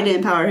 I tried to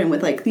empower him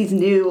with, like, these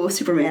new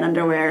Superman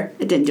underwear.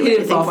 It didn't do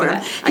anything for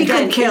him. He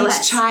couldn't care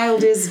less. Each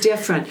child is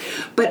different.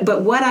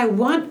 But what I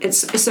want,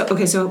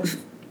 so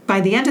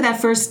by the end of that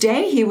first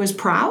day, he was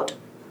proud?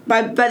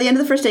 By the end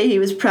of the first day, he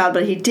was proud,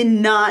 but he did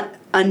not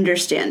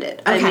understand it.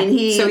 Okay. I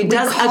mean, we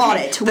caught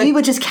it. We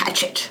would just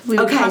catch it. We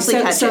would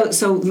constantly catch it.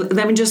 So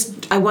let me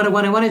just. What I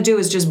want to do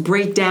is just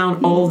break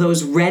down all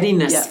those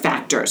readiness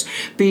factors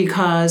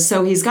because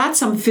he's got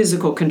some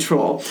physical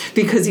control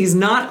because it's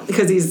not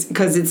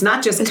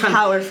just it's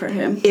power for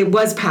him. It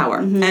was power,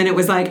 and it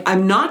was like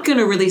I'm not going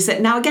to release it.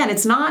 Now again,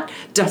 it's not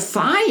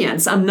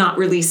defiance. I'm not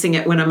releasing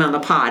it when I'm on the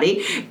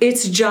potty.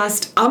 It's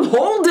just I'm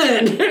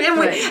holding,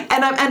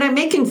 and I'm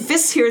making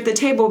fists here at the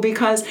table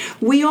because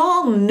we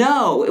all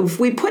know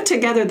if we put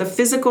together the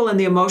physical and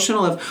the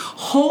emotional of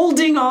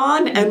holding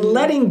on and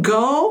letting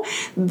go,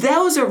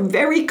 those are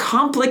very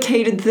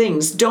complicated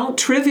things. Don't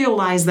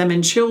trivialize them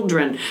in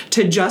children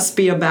to just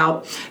be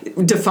about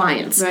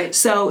defiance. Right.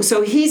 So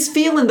he's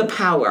feeling the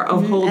power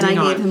of holding on. And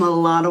I gave him a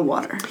lot of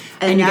water.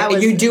 And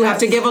you do have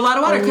to give a lot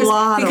of water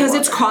because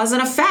it's cause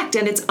and effect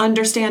and it's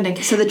understanding.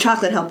 So the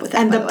chocolate helped with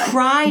that. And the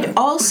pride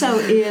also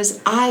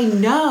is I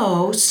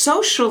know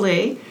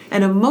socially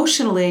and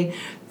emotionally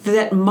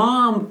that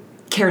mom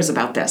cares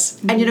about this.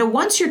 And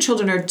once your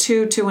children are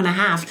 2,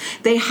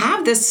 2.5, they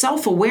have this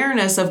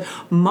self-awareness of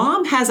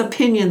mom has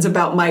opinions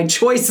about my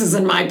choices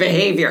and my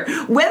behavior,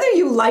 whether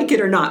you like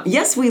it or not.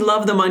 Yes, we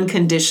love them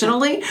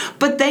unconditionally,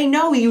 but they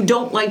know you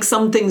don't like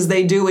some things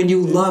they do and you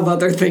love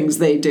other things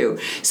they do.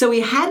 So he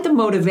had the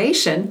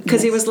motivation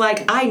because he was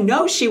like, I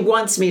know she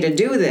wants me to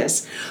do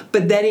this,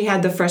 but then he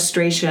had the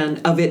frustration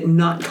of it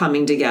not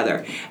coming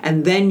together.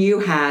 And then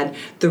you had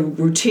the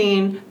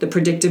routine, the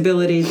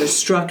predictability, the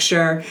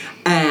structure,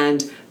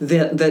 and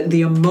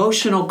the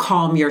emotional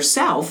calm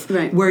yourself,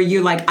 where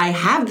you're like, I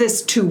have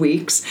this 2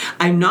 weeks.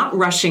 I'm not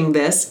rushing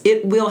this.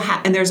 It will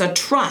and there's a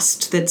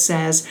trust that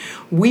says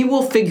we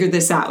will figure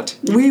this out.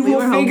 We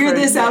will figure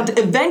this out.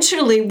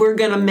 Eventually, we're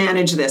going to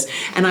manage this.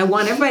 And I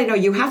want everybody to know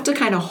you have to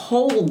kind of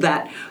hold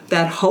that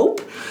hope,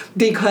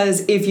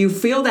 because if you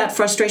feel that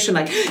frustration,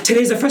 like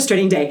today's a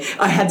frustrating day,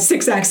 I had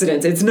 6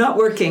 accidents, it's not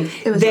working,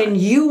 then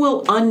you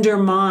will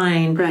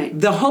undermine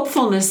the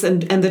hopefulness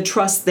and the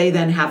trust they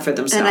then have for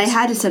themselves. And I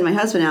had to send my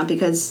husband out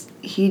because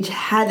he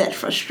had that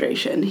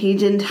frustration. He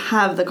didn't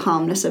have the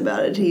calmness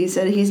about it. He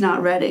said, he's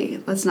not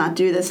ready. Let's not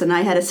do this. And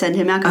I had to send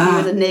him out because he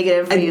was a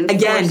negative reinforcer.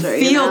 Again,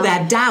 feel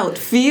that doubt.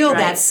 Feel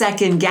that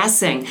second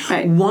guessing.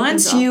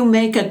 Once you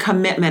make a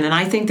commitment, and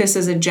I think this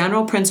is a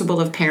general principle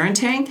of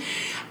parenting,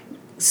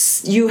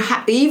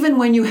 even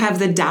when you have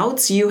the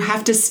doubts, you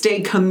have to stay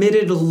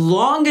committed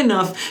long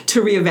enough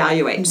to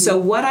reevaluate. So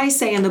what I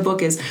say in the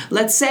book is,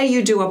 let's say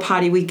you do a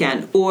potty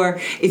weekend, or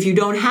if you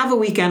don't have a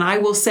weekend, I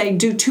will say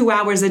do 2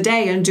 hours a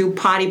day and do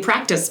potty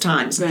practice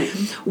times. Right.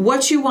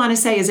 What you want to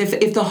say is,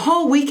 if the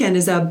whole weekend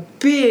is a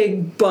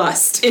big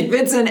bust, if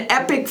it's an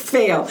epic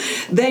fail,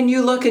 then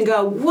you look and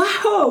go,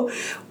 wow,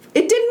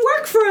 it didn't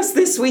work for us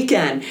this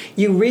weekend.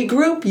 You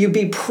regroup, you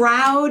be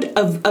proud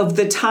of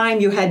the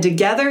time you had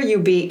together, you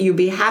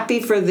be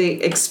happy for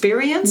the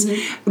experience,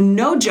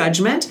 no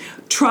judgment,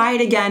 try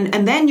it again,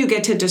 and then you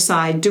get to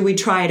decide, do we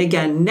try it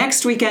again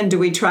next weekend? Do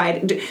we try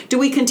it? Do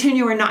we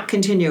continue or not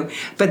continue?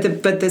 But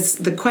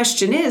the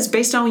question is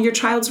based on your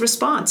child's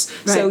response.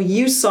 Right. So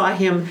you saw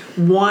him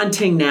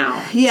wanting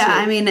now. Yeah,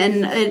 I mean,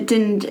 and it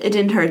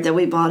didn't hurt that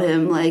we bought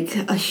him like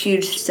a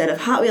huge set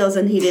of Hot Wheels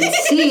and he didn't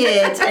see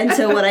it. And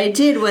so what I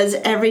did was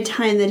every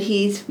time that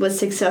he was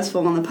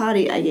successful on the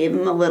potty, I gave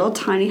him a little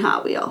tiny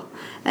Hot Wheel,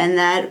 and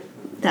that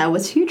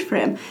was huge for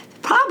him. The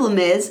problem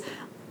is,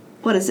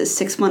 what is this,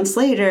 6 months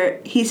later,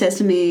 he says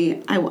to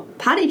me, I want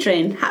potty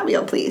train Hot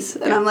Wheel, please.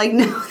 And I'm like,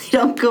 no, they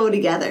don't go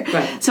together.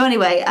 Right. So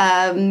anyway,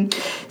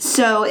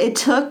 so it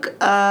took,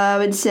 I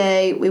would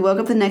say, we woke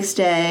up the next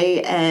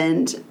day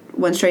and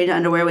went straight into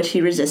underwear, which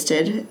he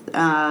resisted.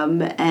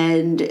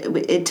 And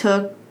it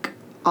took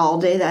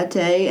all day that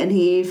day, and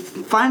he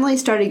finally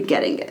started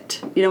getting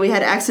it. You know, we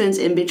had accidents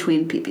in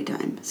between pee-pee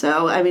time.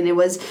 So, I mean, it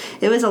was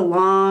a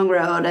long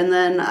road. And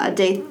then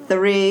day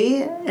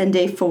 3 and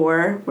day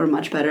 4 were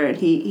much better. And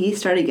he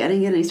started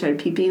getting it, and he started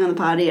pee-peeing on the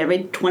potty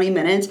every 20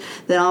 minutes.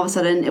 Then all of a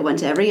sudden, it went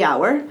to every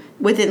hour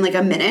within like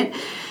a minute.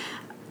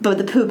 But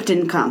the poop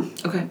didn't come.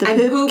 Okay. The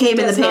and poop came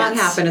in the pants. does not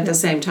happen at the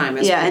same time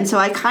as poop. poop. And so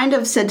I kind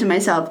of said to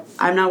myself,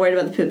 I'm not worried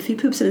about the poop. If he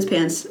poops in his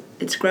pants,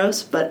 it's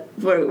gross, but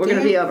we're going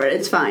to be over it.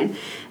 It's fine.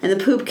 And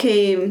the poop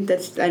came, I know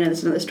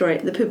that's another story,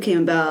 the poop came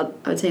about,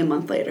 I would say, a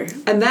month later.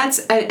 And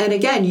and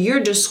again, you're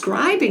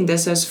describing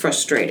this as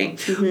frustrating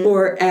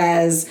or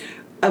as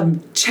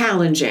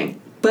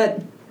challenging,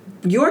 but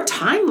your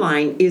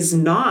timeline is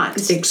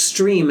not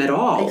extreme at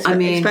all. I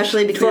mean,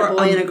 especially between a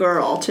boy and a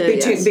girl, too.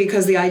 Yes.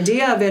 Because the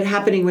idea of it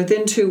happening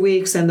within 2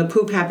 weeks and the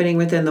poop happening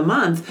within the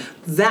month,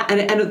 that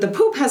and the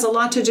poop has a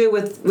lot to do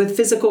with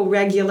physical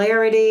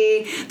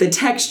regularity, the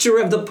texture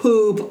of the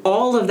poop,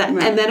 all of that.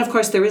 Right. And then, of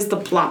course, there is the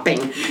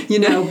plopping. You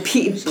know,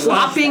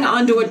 plopping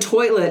onto a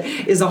toilet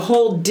is a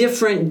whole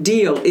different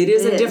deal. It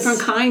is a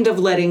different kind of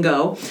letting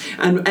go.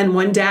 And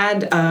one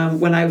dad,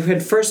 when I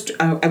had first,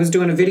 I was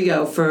doing a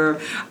video for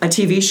a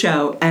TV show,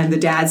 and the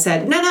dad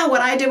said, no,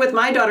 what I did with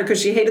my daughter, because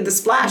she hated the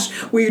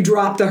splash, we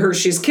dropped the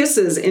Hershey's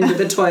Kisses into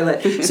the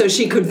toilet so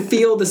she could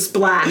feel the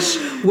splash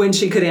when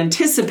she could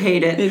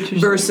anticipate it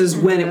versus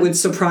when it would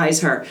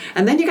surprise her.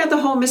 And then you got the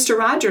whole Mr.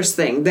 Rogers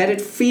thing, that it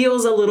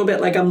feels a little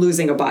bit like I'm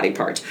losing a body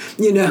part.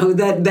 You know,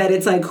 that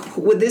it's like,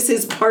 well, this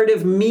is part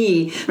of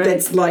me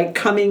that's like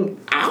coming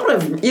out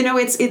of, you know,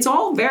 it's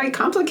all very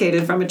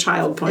complicated from a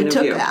child point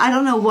of view. I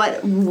don't know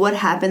what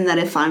happened that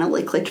it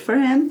finally clicked for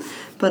him,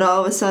 but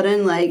all of a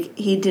sudden, like,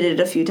 he did it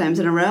a few times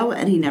in a row,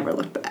 and he never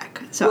looked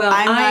back. So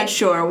I'm not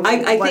sure.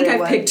 I think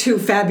I've picked 2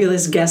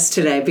 fabulous guests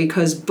today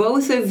because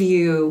both of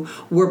you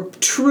were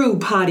true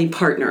potty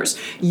partners.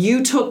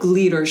 You took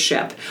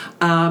leadership.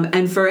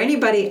 And for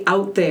anybody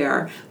out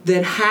there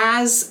that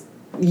has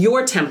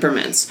your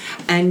temperaments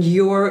and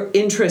your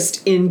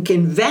interest in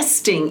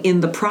investing in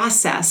the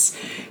process,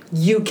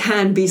 you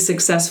can be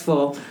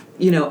successful,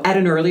 you know, at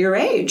an earlier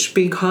age,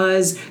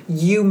 because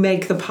you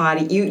make the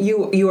potty,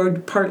 you are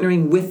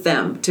partnering with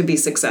them to be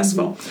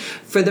successful.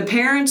 For the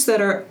parents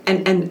that are,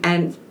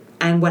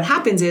 and what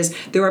happens is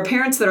there are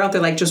parents that are out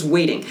there like just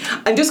waiting.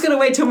 I'm just going to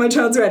wait till my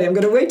child's ready. I'm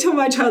going to wait till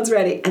my child's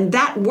ready. And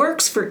that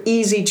works for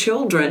easy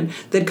children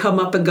that come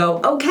up and go,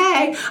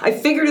 okay, I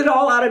figured it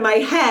all out in my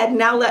head.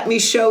 Now let me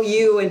show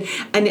you.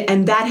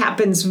 And that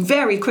happens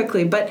very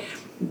quickly. But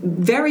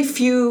very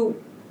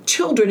few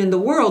children in the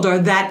world are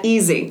that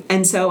easy.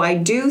 And so I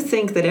do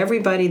think that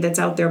everybody that's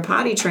out there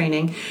potty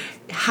training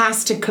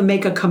has to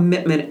make a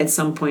commitment at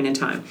some point in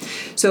time.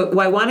 So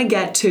I want to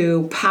get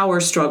to power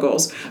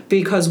struggles,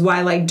 because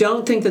while I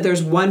don't think that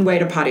there's one way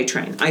to potty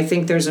train, I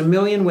think there's a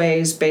million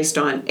ways based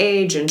on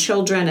age and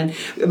children. And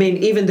I mean,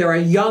 even there are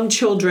young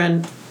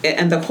children,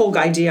 and the whole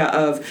idea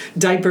of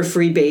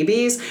diaper-free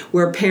babies,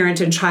 where parent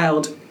and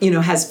child, you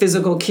know, has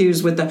physical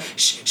cues with the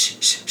shh, shh,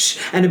 shh, shh,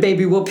 and a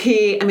baby will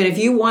pee. I mean, if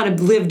you want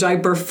to live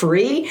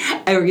diaper-free,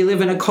 or you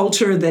live in a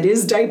culture that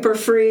is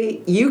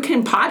diaper-free, you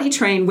can potty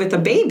train with a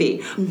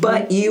baby,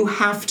 but you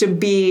have to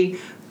be,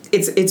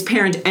 it's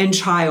parent and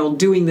child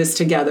doing this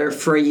together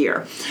for a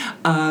year.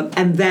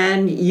 And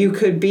then you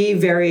could be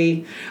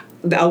very,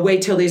 I'll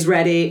wait till he's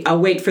ready,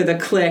 I'll wait for the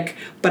click,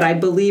 but I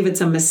believe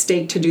it's a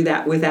mistake to do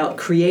that without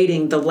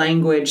creating the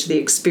language, the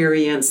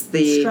experience,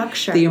 the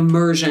structure, the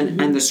immersion,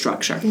 and the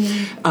structure.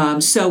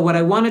 So what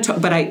I want to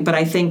talk, but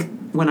I think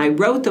when I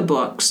wrote the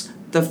books,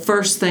 the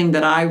first thing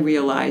that I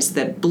realized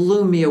that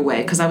blew me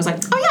away, because I was like,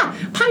 oh yeah,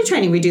 potty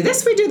training. We do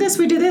this, we do this,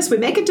 we do this. We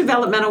make it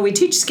developmental. We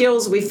teach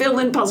skills. We fill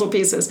in puzzle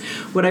pieces.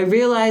 What I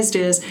realized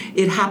is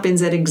it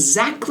happens at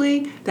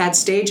exactly that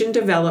stage in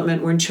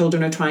development when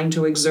children are trying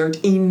to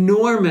exert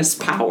enormous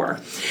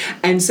power.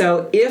 And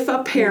so if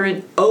a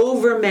parent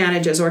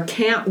overmanages or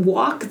can't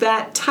walk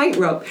that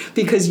tightrope,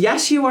 because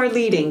yes, you are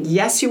leading,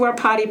 yes, you are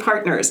potty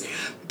partners,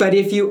 but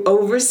if you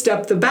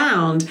overstep the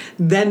bound,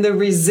 then the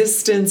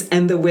resistance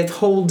and the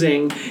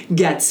withholding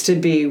gets to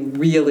be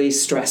really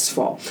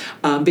stressful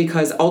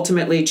because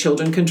ultimately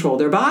children control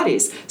their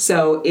bodies.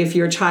 So if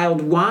your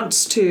child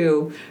wants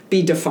to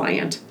be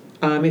defiant,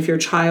 if your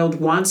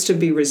child wants to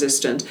be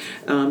resistant,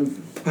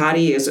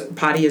 potty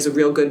is a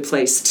real good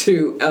place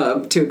to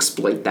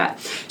exploit that.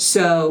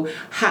 So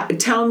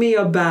tell me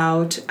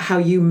about how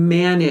you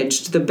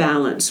managed the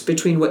balance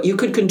between what you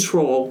could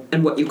control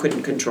and what you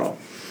couldn't control.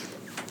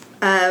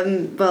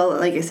 Well,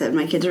 like I said,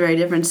 my kids are very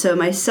different. So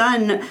my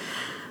son,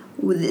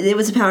 it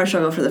was a power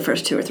struggle for the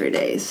first 2 or 3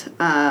 days.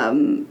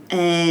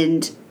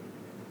 And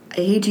I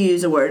hate to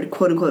use the word,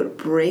 quote unquote,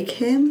 break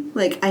him.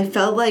 Like, I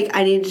felt like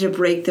I needed to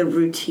break the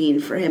routine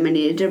for him. I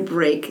needed to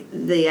break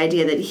the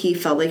idea that he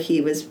felt like he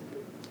was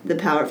the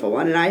powerful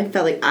one. And I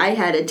felt like I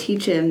had to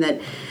teach him that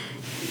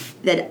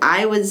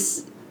I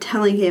was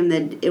telling him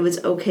that it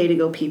was okay to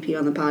go pee-pee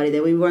on the potty,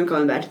 that we weren't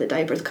going back to the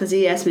diapers, because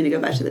he asked me to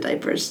go back to the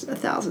diapers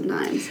 1,000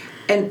 times.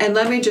 And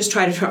let me just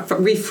try to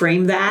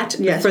reframe that.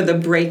 Yes. For the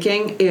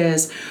breaking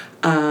is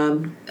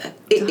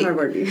It's a hard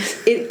word to use.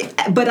 And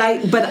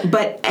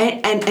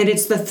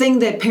it's the thing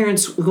that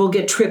parents will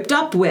get tripped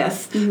up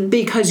with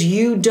because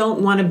you don't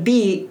want to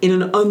be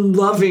in an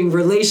unloving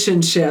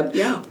relationship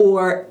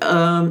or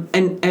an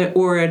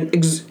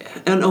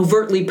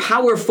overtly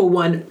powerful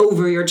one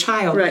over your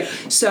child. Right.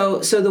 So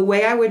the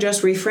way I would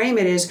just reframe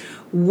it is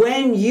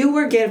when you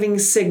were giving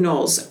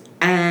signals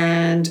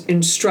and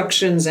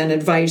instructions and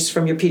advice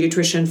from your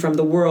pediatrician, from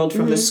the world,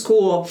 from the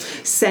school,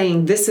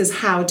 saying this is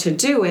how to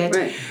do it.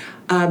 Right.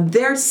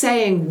 They're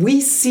saying we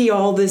see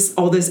all this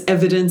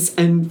evidence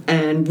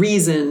and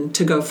reason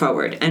to go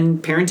forward.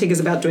 And parenting is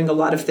about doing a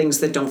lot of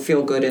things that don't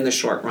feel good in the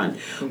short run.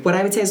 What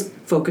I would say is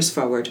focus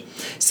forward.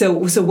 So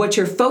what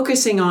you're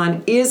focusing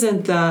on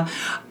isn't the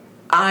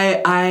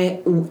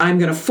I'm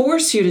going to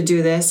force you to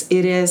do this.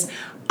 It is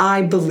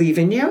I believe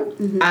in you.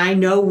 I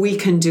know we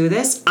can do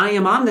this. I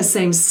am on the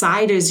same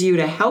side as you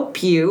to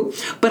help you,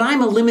 but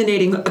I'm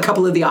eliminating a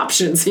couple of the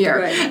options here.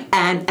 Right.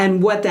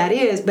 And what that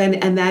is,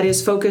 and that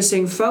is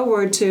focusing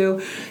forward to,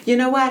 you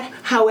know what,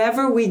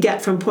 however we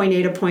get from point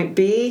A to point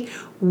B,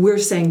 we're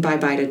saying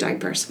bye-bye to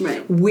diapers.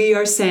 Right. We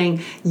are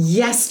saying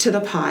yes to the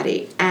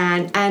potty.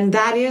 And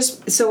that is,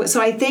 so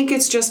I think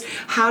it's just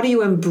how do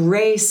you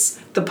embrace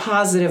the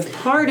positive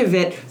part of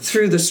it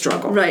through the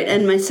struggle. Right,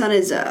 and my son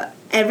is,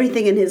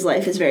 everything in his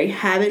life is very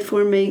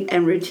habit-forming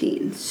and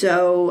routine.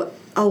 So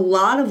a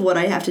lot of what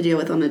I have to deal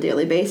with on a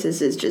daily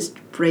basis is just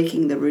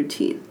breaking the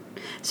routine.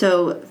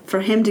 So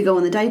for him to go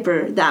in the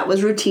diaper, that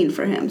was routine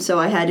for him. So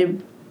I had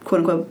to,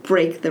 quote-unquote,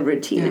 break the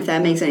routine, if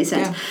that makes any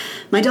sense. Yeah.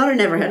 My daughter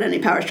never had any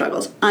power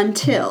struggles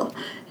until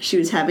she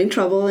was having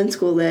trouble in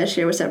school last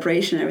year with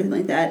separation and everything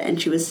like that, and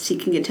she was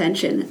seeking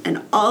attention.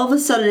 And all of a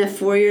sudden, at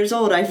 4 years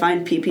old, I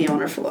find pee-pee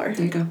on her floor.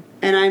 There you go.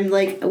 And I'm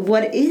like,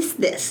 what is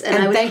this? And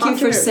I would thank you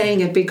for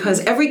saying it,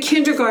 because every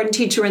kindergarten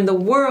teacher in the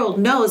world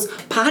knows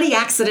potty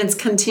accidents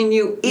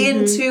continue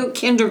into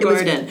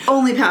kindergarten. It was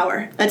only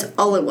power. That's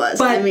all it was.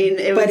 But, I mean,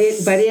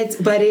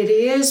 it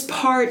is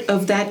part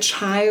of that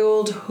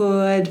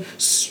childhood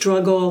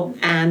struggle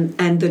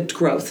and the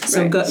growth.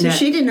 So right. go. So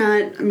she did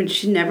not. I mean,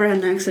 she never had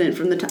an accident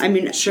from the time. I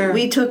mean, sure.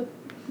 We took.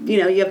 You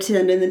know, you have to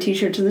send in the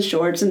t-shirts and the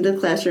shorts into the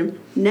classroom.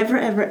 Never,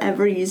 ever,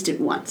 ever used it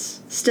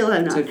once. Still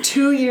have not. So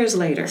 2 years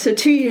later.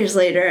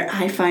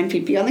 I find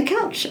pee-pee on the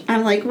couch.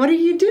 I'm like, what are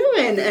you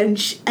doing? And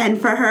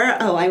for her,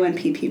 I went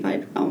pee-pee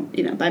by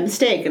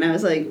mistake. And I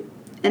was like,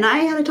 and I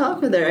had a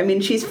talk with her. I mean,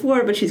 she's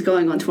 4, but she's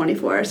going on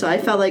 24. So I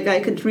felt like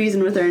I could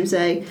reason with her and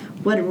say,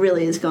 what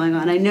really is going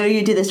on? I know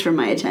you do this for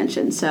my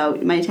attention, so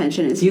my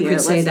attention is here. You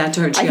could say that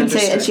to her, and she understood. I can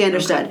say it, and she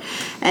understood. Okay.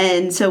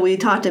 And so we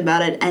talked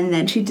about it, and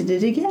then she did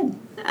it again.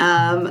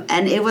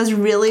 And it was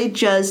really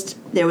just,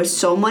 there was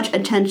so much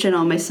attention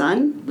on my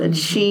son that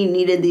she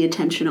needed the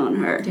attention on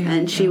her. Yeah,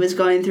 and she was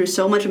going through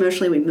so much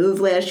emotionally. We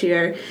moved last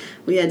year.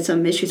 We had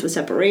some issues with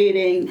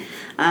separating.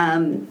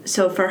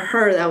 So for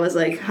her, that was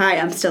like, hi,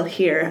 I'm still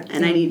here,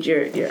 and I need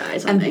your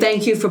eyes on me. And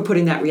thank you for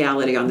putting that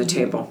reality on the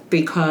table,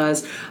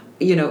 because,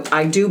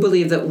 I do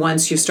believe that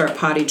once you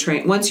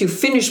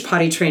finish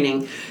potty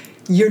training,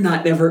 you're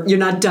not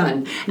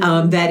done.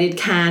 That it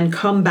can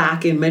come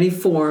back in many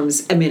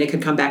forms. I mean, it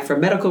could come back for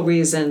medical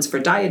reasons, for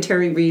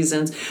dietary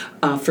reasons,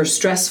 for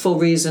stressful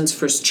reasons,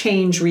 for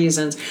change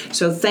reasons.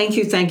 So thank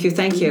you.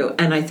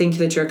 And I think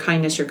that your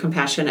kindness, your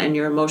compassion, and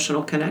your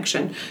emotional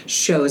connection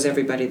shows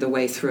everybody the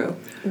way through.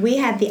 We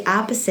had the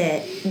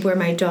opposite, where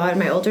my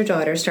older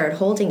daughter started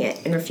holding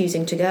it and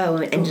refusing to go,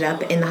 and ended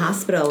up in the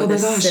hospital with a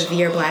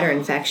severe bladder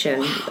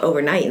infection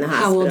overnight in the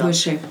hospital. How old was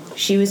she?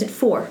 She was at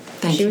 4.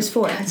 She was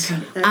 4. That's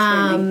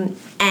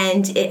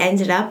and it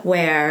ended up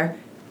where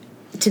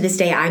to this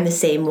day, I'm the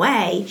same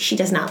way. She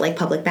does not like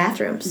public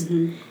bathrooms.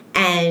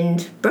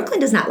 And Brooklyn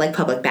does not like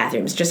public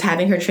bathrooms. Just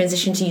having her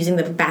transition to using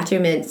the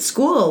bathroom in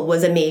school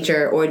was a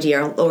major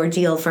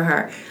ordeal for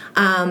her.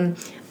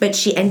 But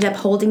she ended up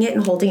holding it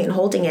and holding it and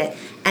holding it.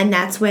 And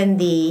that's when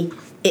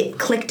it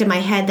clicked in my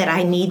head that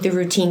I need the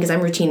routine, because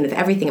I'm routine with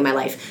everything in my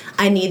life.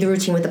 I need the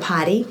routine with the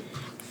potty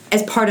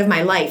as part of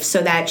my life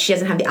so that she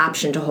doesn't have the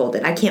option to hold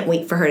it. I can't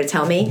wait for her to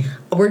tell me,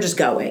 we're just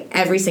going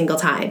every single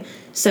time.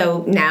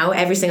 So now,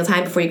 every single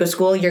time before you go to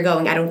school, you're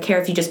going. I don't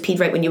care if you just peed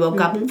right when you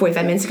woke up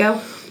 45 minutes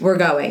ago, we're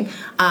going.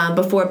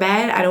 Before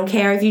bed, I don't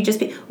care if you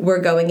just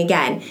we're going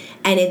again.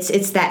 And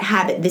it's that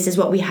habit. This is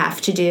what we have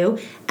to do.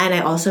 And I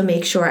also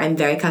make sure I'm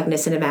very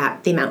cognizant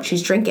about the amount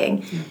she's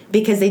drinking,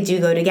 because they do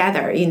go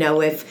together. You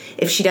know,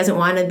 if she doesn't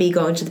want to be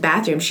going to the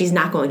bathroom, she's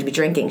not going to be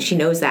drinking. She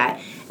knows that.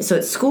 So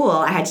at school,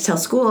 I had to tell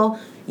school,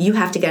 you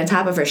have to get on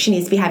top of her. She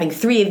needs to be having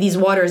 3 of these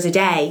waters a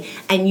day,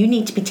 and you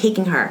need to be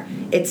taking her.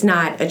 It's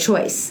not a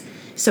choice.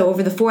 So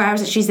over the 4 hours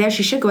that she's there,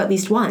 she should go at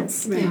least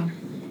once. Right.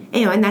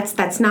 You know, and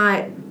that's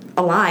not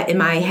a lot in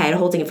my head,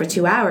 holding it for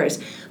 2 hours.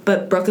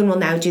 But Brooklyn will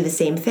now do the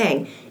same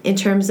thing. In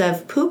terms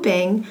of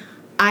pooping,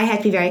 I had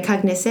to be very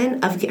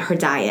cognizant of her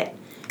diet.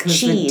 Because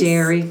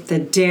the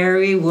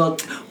dairy will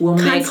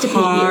make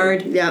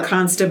hard,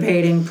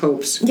 constipating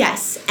poops.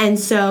 Yes. And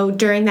so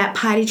during that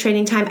potty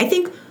training time, I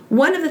think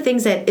one of the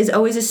things that is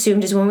always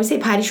assumed is when we say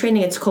potty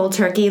training, it's cold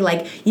turkey.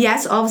 Like,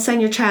 yes, all of a sudden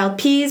your child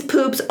pees,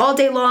 poops all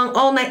day long,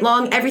 all night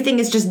long. Everything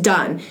is just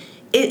done.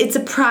 It's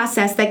a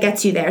process that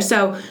gets you there.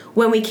 So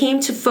when we came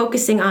to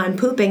focusing on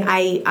pooping,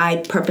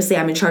 I purposely,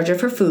 I'm in charge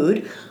of her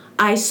food.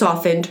 I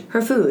softened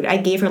her food. I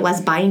gave her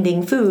less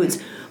binding foods,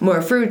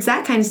 more fruits,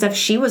 that kind of stuff.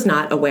 She was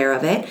not aware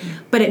of it,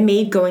 but it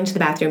made going to the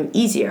bathroom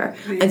easier.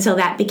 And so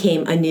that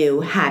became a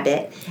new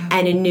habit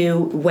and a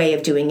new way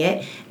of doing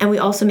it. And we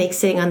also make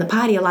sitting on the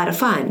potty a lot of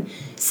fun.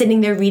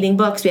 Sitting there reading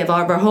books. We have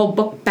all of our whole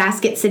book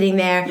basket sitting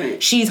there.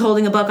 Right. She's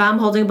holding a book, I'm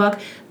holding a book.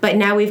 But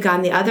now we've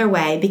gone the other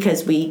way,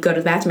 because we go to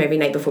the bathroom every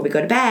night before we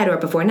go to bed or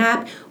before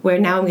nap, where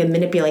now I'm going to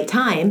manipulate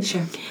time.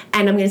 Sure.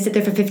 And I'm going to sit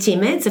there for 15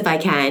 minutes if I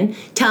can,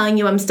 telling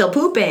you I'm still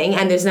pooping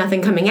and there's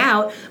nothing coming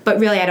out, but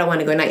really I don't want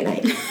to go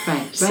night-night.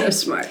 Right. So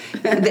smart.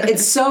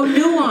 It's so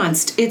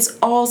nuanced. It's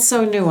all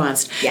so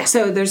nuanced. Yeah.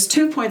 So there's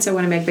 2 points I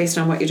want to make based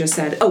on what you just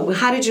said. Oh,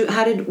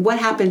 what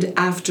happened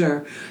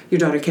after your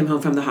daughter came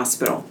home from the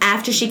hospital?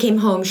 After she came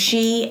home,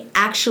 she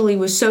actually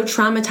was so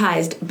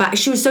traumatized,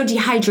 she was so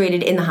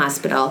dehydrated in the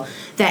hospital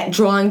that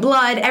drawing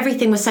blood,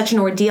 everything was such an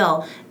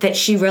ordeal that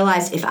she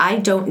realized, if I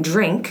don't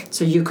drink...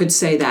 So you could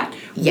say that.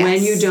 Yes.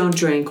 When you don't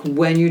drink,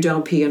 when you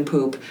don't pee and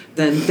poop,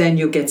 then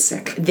you get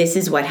sick. This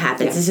is what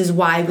happens. Yeah. This is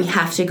why we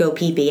have to go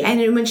pee-pee. And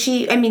when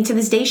to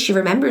this day, she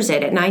remembers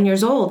it at 9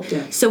 years old.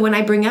 Yeah. So when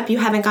I bring up, you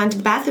haven't gone to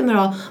the bathroom at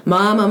all,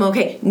 Mom, I'm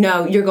okay.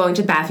 No, you're going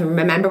to the bathroom.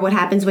 Remember what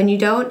happens when you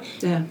don't?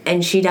 Yeah.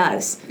 And she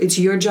does. It's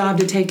your job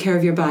to take care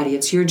of your body.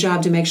 It's your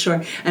job to make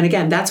sure. And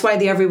again, that's why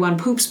the Everyone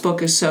Poops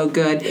book is so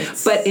good,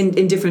 but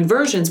in different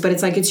versions. But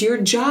it's like, it's your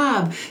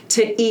job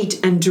to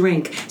eat and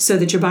drink so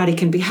that your body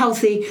can be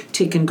healthy,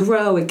 it can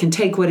grow, it can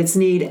take what it's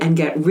need and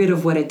get rid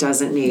of what it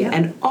doesn't need. Yep.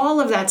 And all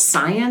of that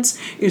science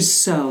is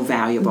so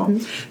valuable.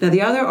 Now,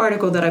 the other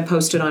article that I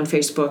posted on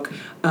Facebook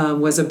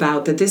was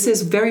about that this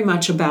is very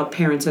much about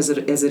parents as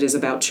it is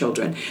about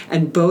children.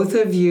 And both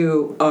of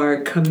you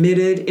are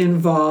committed,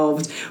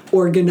 involved,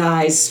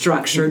 organized,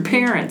 structured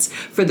parents.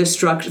 For the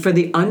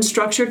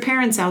unstructured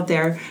parents out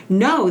there,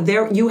 no,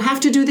 you have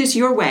to do this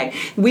your way.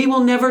 We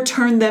will never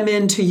turn them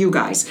into you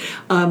guys.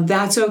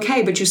 That's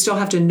okay, but you still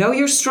have to know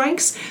your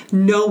strengths,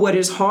 know what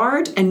is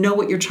hard, and know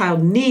what your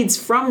child needs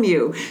from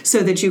you so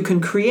that you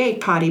can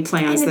create potty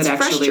plans that actually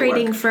work. It's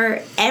frustrating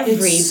for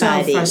everybody. It's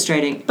so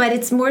frustrating. But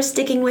it's more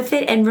sticking with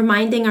it and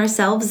reminding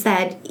ourselves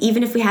that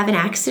even if we have an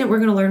accident, we're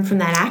going to learn from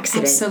that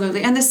accident.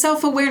 Absolutely. And the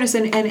self-awareness,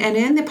 and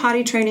in the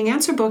Potty Training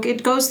Answer book,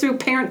 it goes through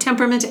parent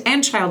temperament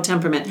and child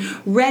temperament,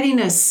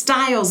 readiness,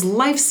 styles,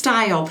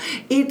 lifestyle.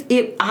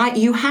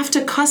 You have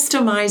to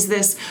customize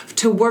this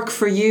to work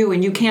for you,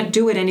 and you can't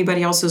do it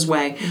anybody else's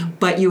way.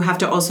 But you have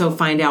to also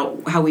find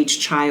out how each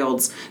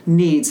child's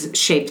needs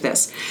shape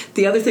this.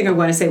 The other thing I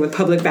want to say with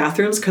public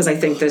bathrooms, because I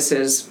think this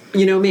is,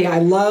 you know me, I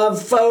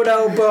love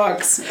photo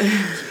books.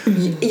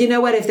 You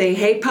know what? If they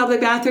hate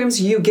public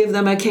bathrooms, you give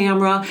them a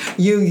camera,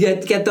 you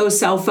get those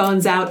cell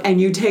phones out, and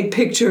you take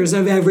pictures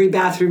of every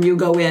bathroom you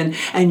go in,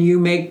 and you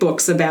make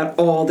books about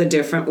all the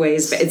different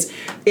ways.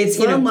 It's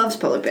Sloan loves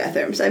public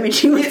bathrooms. I mean,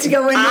 she wants to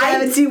go in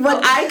there and see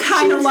what. I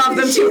kind of love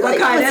them too. What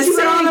kind of sink,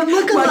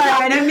 what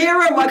kind of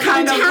mirror, what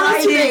kind of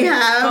lighting. They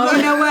have. Oh,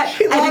 you know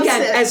what? And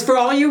again, as for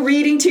all you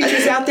reading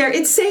teachers out there,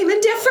 it's same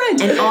and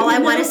different. And all I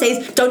want to say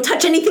is, don't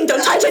touch anything,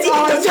 don't touch anything,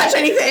 don't touch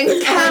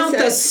anything. Count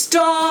the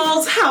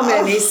stalls, how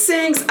many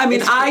sinks. I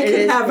mean, I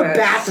could have a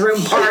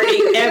bathroom party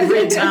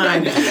every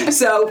time.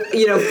 So,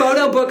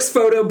 photo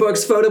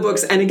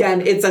books. And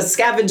again, it's a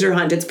scavenger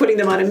hunt. It's putting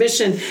them on a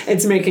mission.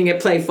 It's making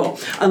it playful.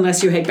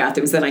 Unless you hate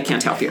bathrooms, then I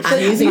can't help you.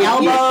 I'm using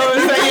elbows,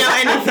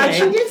 anything.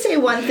 She did say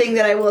one thing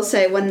that I will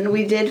say when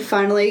we did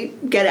finally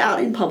get out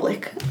in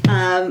public.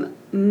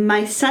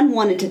 my son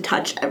wanted to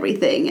touch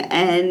everything,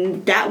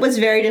 and that was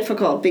very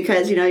difficult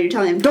because, you're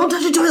telling him, don't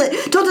touch the toilet,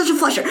 don't touch the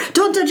flusher,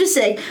 don't touch the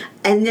sink,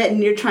 and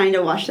then you're trying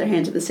to wash their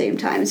hands at the same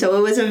time. So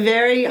it was a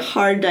very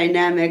hard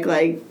dynamic,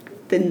 like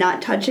the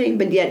not touching,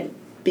 but yet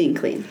being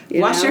clean.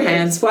 Wash your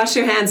hands,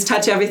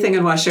 touch everything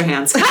and wash your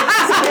hands.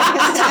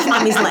 Touch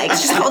mommy's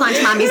legs. Just hold on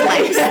to mommy's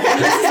legs.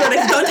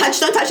 Don't touch,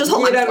 just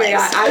hold on to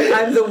legs.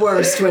 I'm the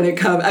worst when it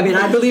comes. I mean,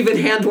 I believe in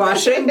hand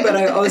washing, but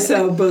I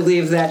also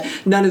believe that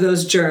none of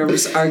those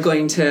germs are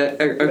going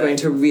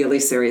to really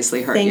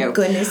seriously hurt you. Thank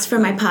goodness for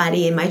my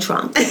potty in my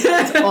trunk.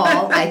 That's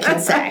all I can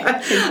say.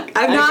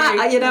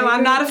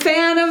 I'm not a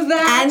fan of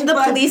that. And the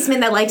policeman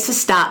that likes to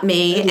stop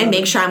me and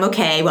make sure I'm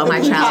okay while my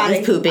child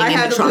is pooping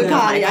in the trunk of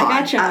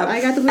my car. I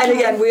got the and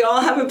again, we all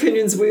have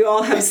opinions, we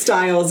all have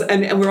styles,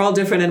 and we're all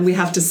different, and we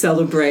have to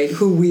celebrate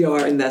who we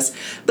are in this.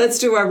 Let's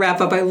do our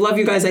wrap-up. I love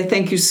you guys. I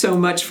thank you so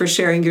much for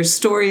sharing your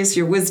stories,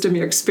 your wisdom,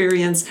 your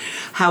experience.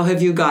 How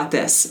have you got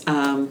this,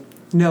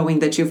 knowing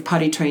that you've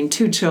potty trained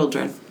 2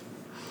 children?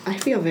 I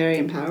feel very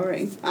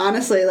empowering.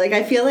 Honestly,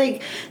 I feel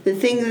like the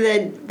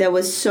thing that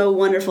was so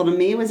wonderful to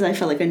me was I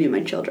felt like I knew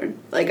my children.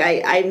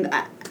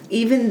 I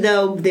even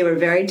though they were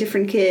very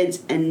different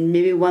kids, and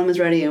maybe one was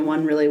ready and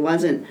one really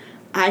wasn't,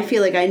 I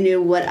feel like I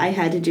knew what I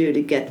had to do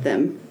to get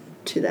them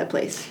to that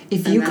place.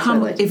 If you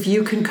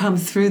can come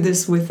through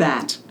this with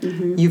that,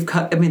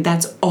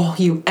 that's all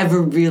you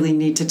ever really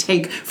need to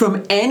take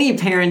from any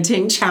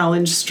parenting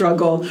challenge,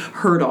 struggle,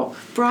 hurdle.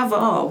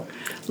 Bravo.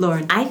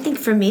 Lauren. I think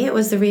for me it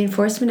was the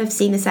reinforcement of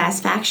seeing the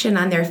satisfaction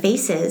on their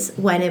faces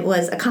when it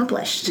was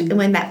accomplished. And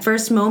when that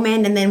first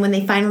moment, and then when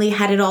they finally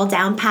had it all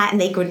down pat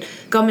and they could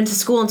go into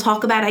school and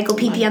talk about it, I go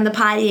pee-pee on the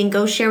potty, and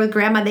go share with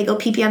grandma, they go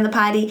pee-pee on the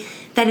potty.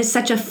 That is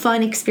such a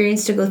fun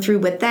experience to go through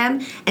with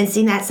them, and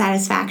seeing that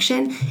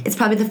satisfaction. It's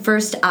probably the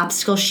first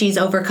obstacle she's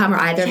overcome, or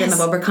either of them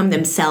have overcome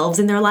themselves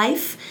in their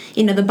life.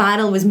 The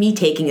bottle was me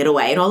taking it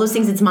away, and all those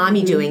things, it's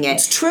mommy doing it.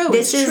 It's true.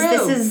 This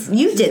is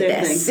you did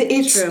this.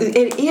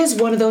 It is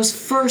one of those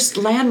first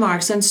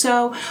landmarks, and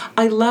so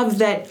I love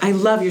that. I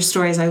love your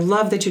stories. I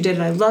love that you did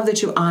it. I love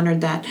that you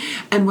honored that.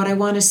 And what I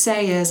want to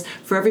say is,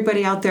 for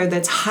everybody out there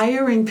that's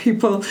hiring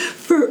people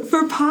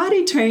for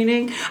potty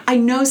training, I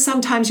know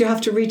sometimes you have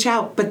to reach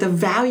out, but the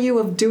value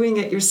of doing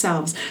it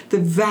yourselves, the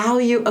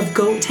value of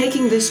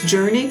taking this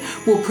journey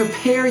will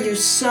prepare you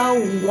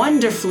so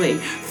wonderfully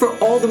for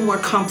all the more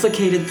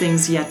complicated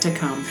things yet to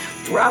come.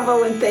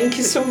 Bravo, and thank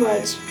you so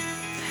much.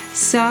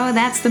 So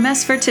that's the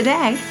mess for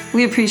today.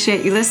 We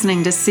appreciate you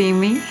listening to See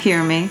Me,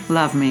 Hear Me,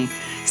 Love Me.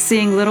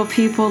 Seeing little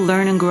people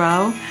learn and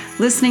grow,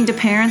 listening to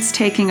parents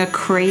taking a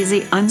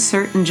crazy,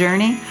 uncertain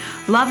journey,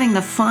 loving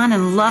the fun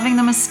and loving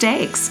the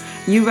mistakes.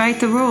 You write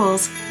the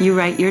rules, you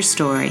write your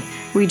story.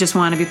 We just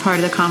want to be part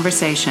of the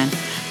conversation.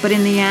 But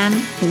in the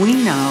end, we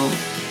know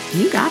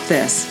you got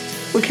this.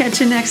 We'll catch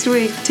you next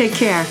week. Take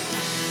care.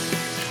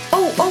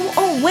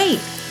 Oh, wait.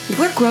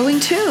 We're growing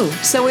too.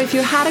 So if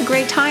you had a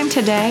great time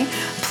today,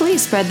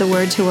 please spread the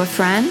word to a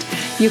friend.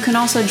 You can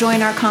also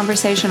join our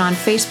conversation on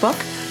Facebook.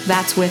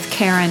 That's with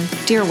Karen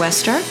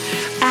Deerwester.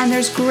 And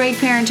there's great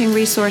parenting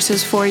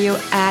resources for you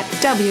at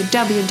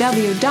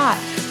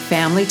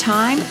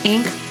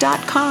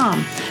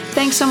www.familytimeinc.com.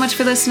 Thanks so much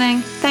for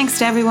listening. Thanks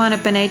to everyone at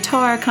B'nai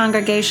Torah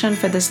Congregation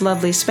for this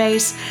lovely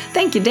space.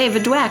 Thank you,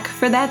 David Dweck,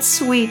 for that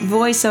sweet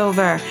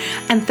voiceover.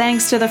 And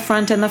thanks to The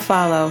Front and the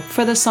Follow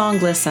for the song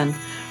Listen.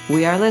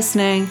 We are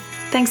listening.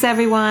 Thanks,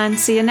 everyone.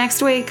 See you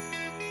next week.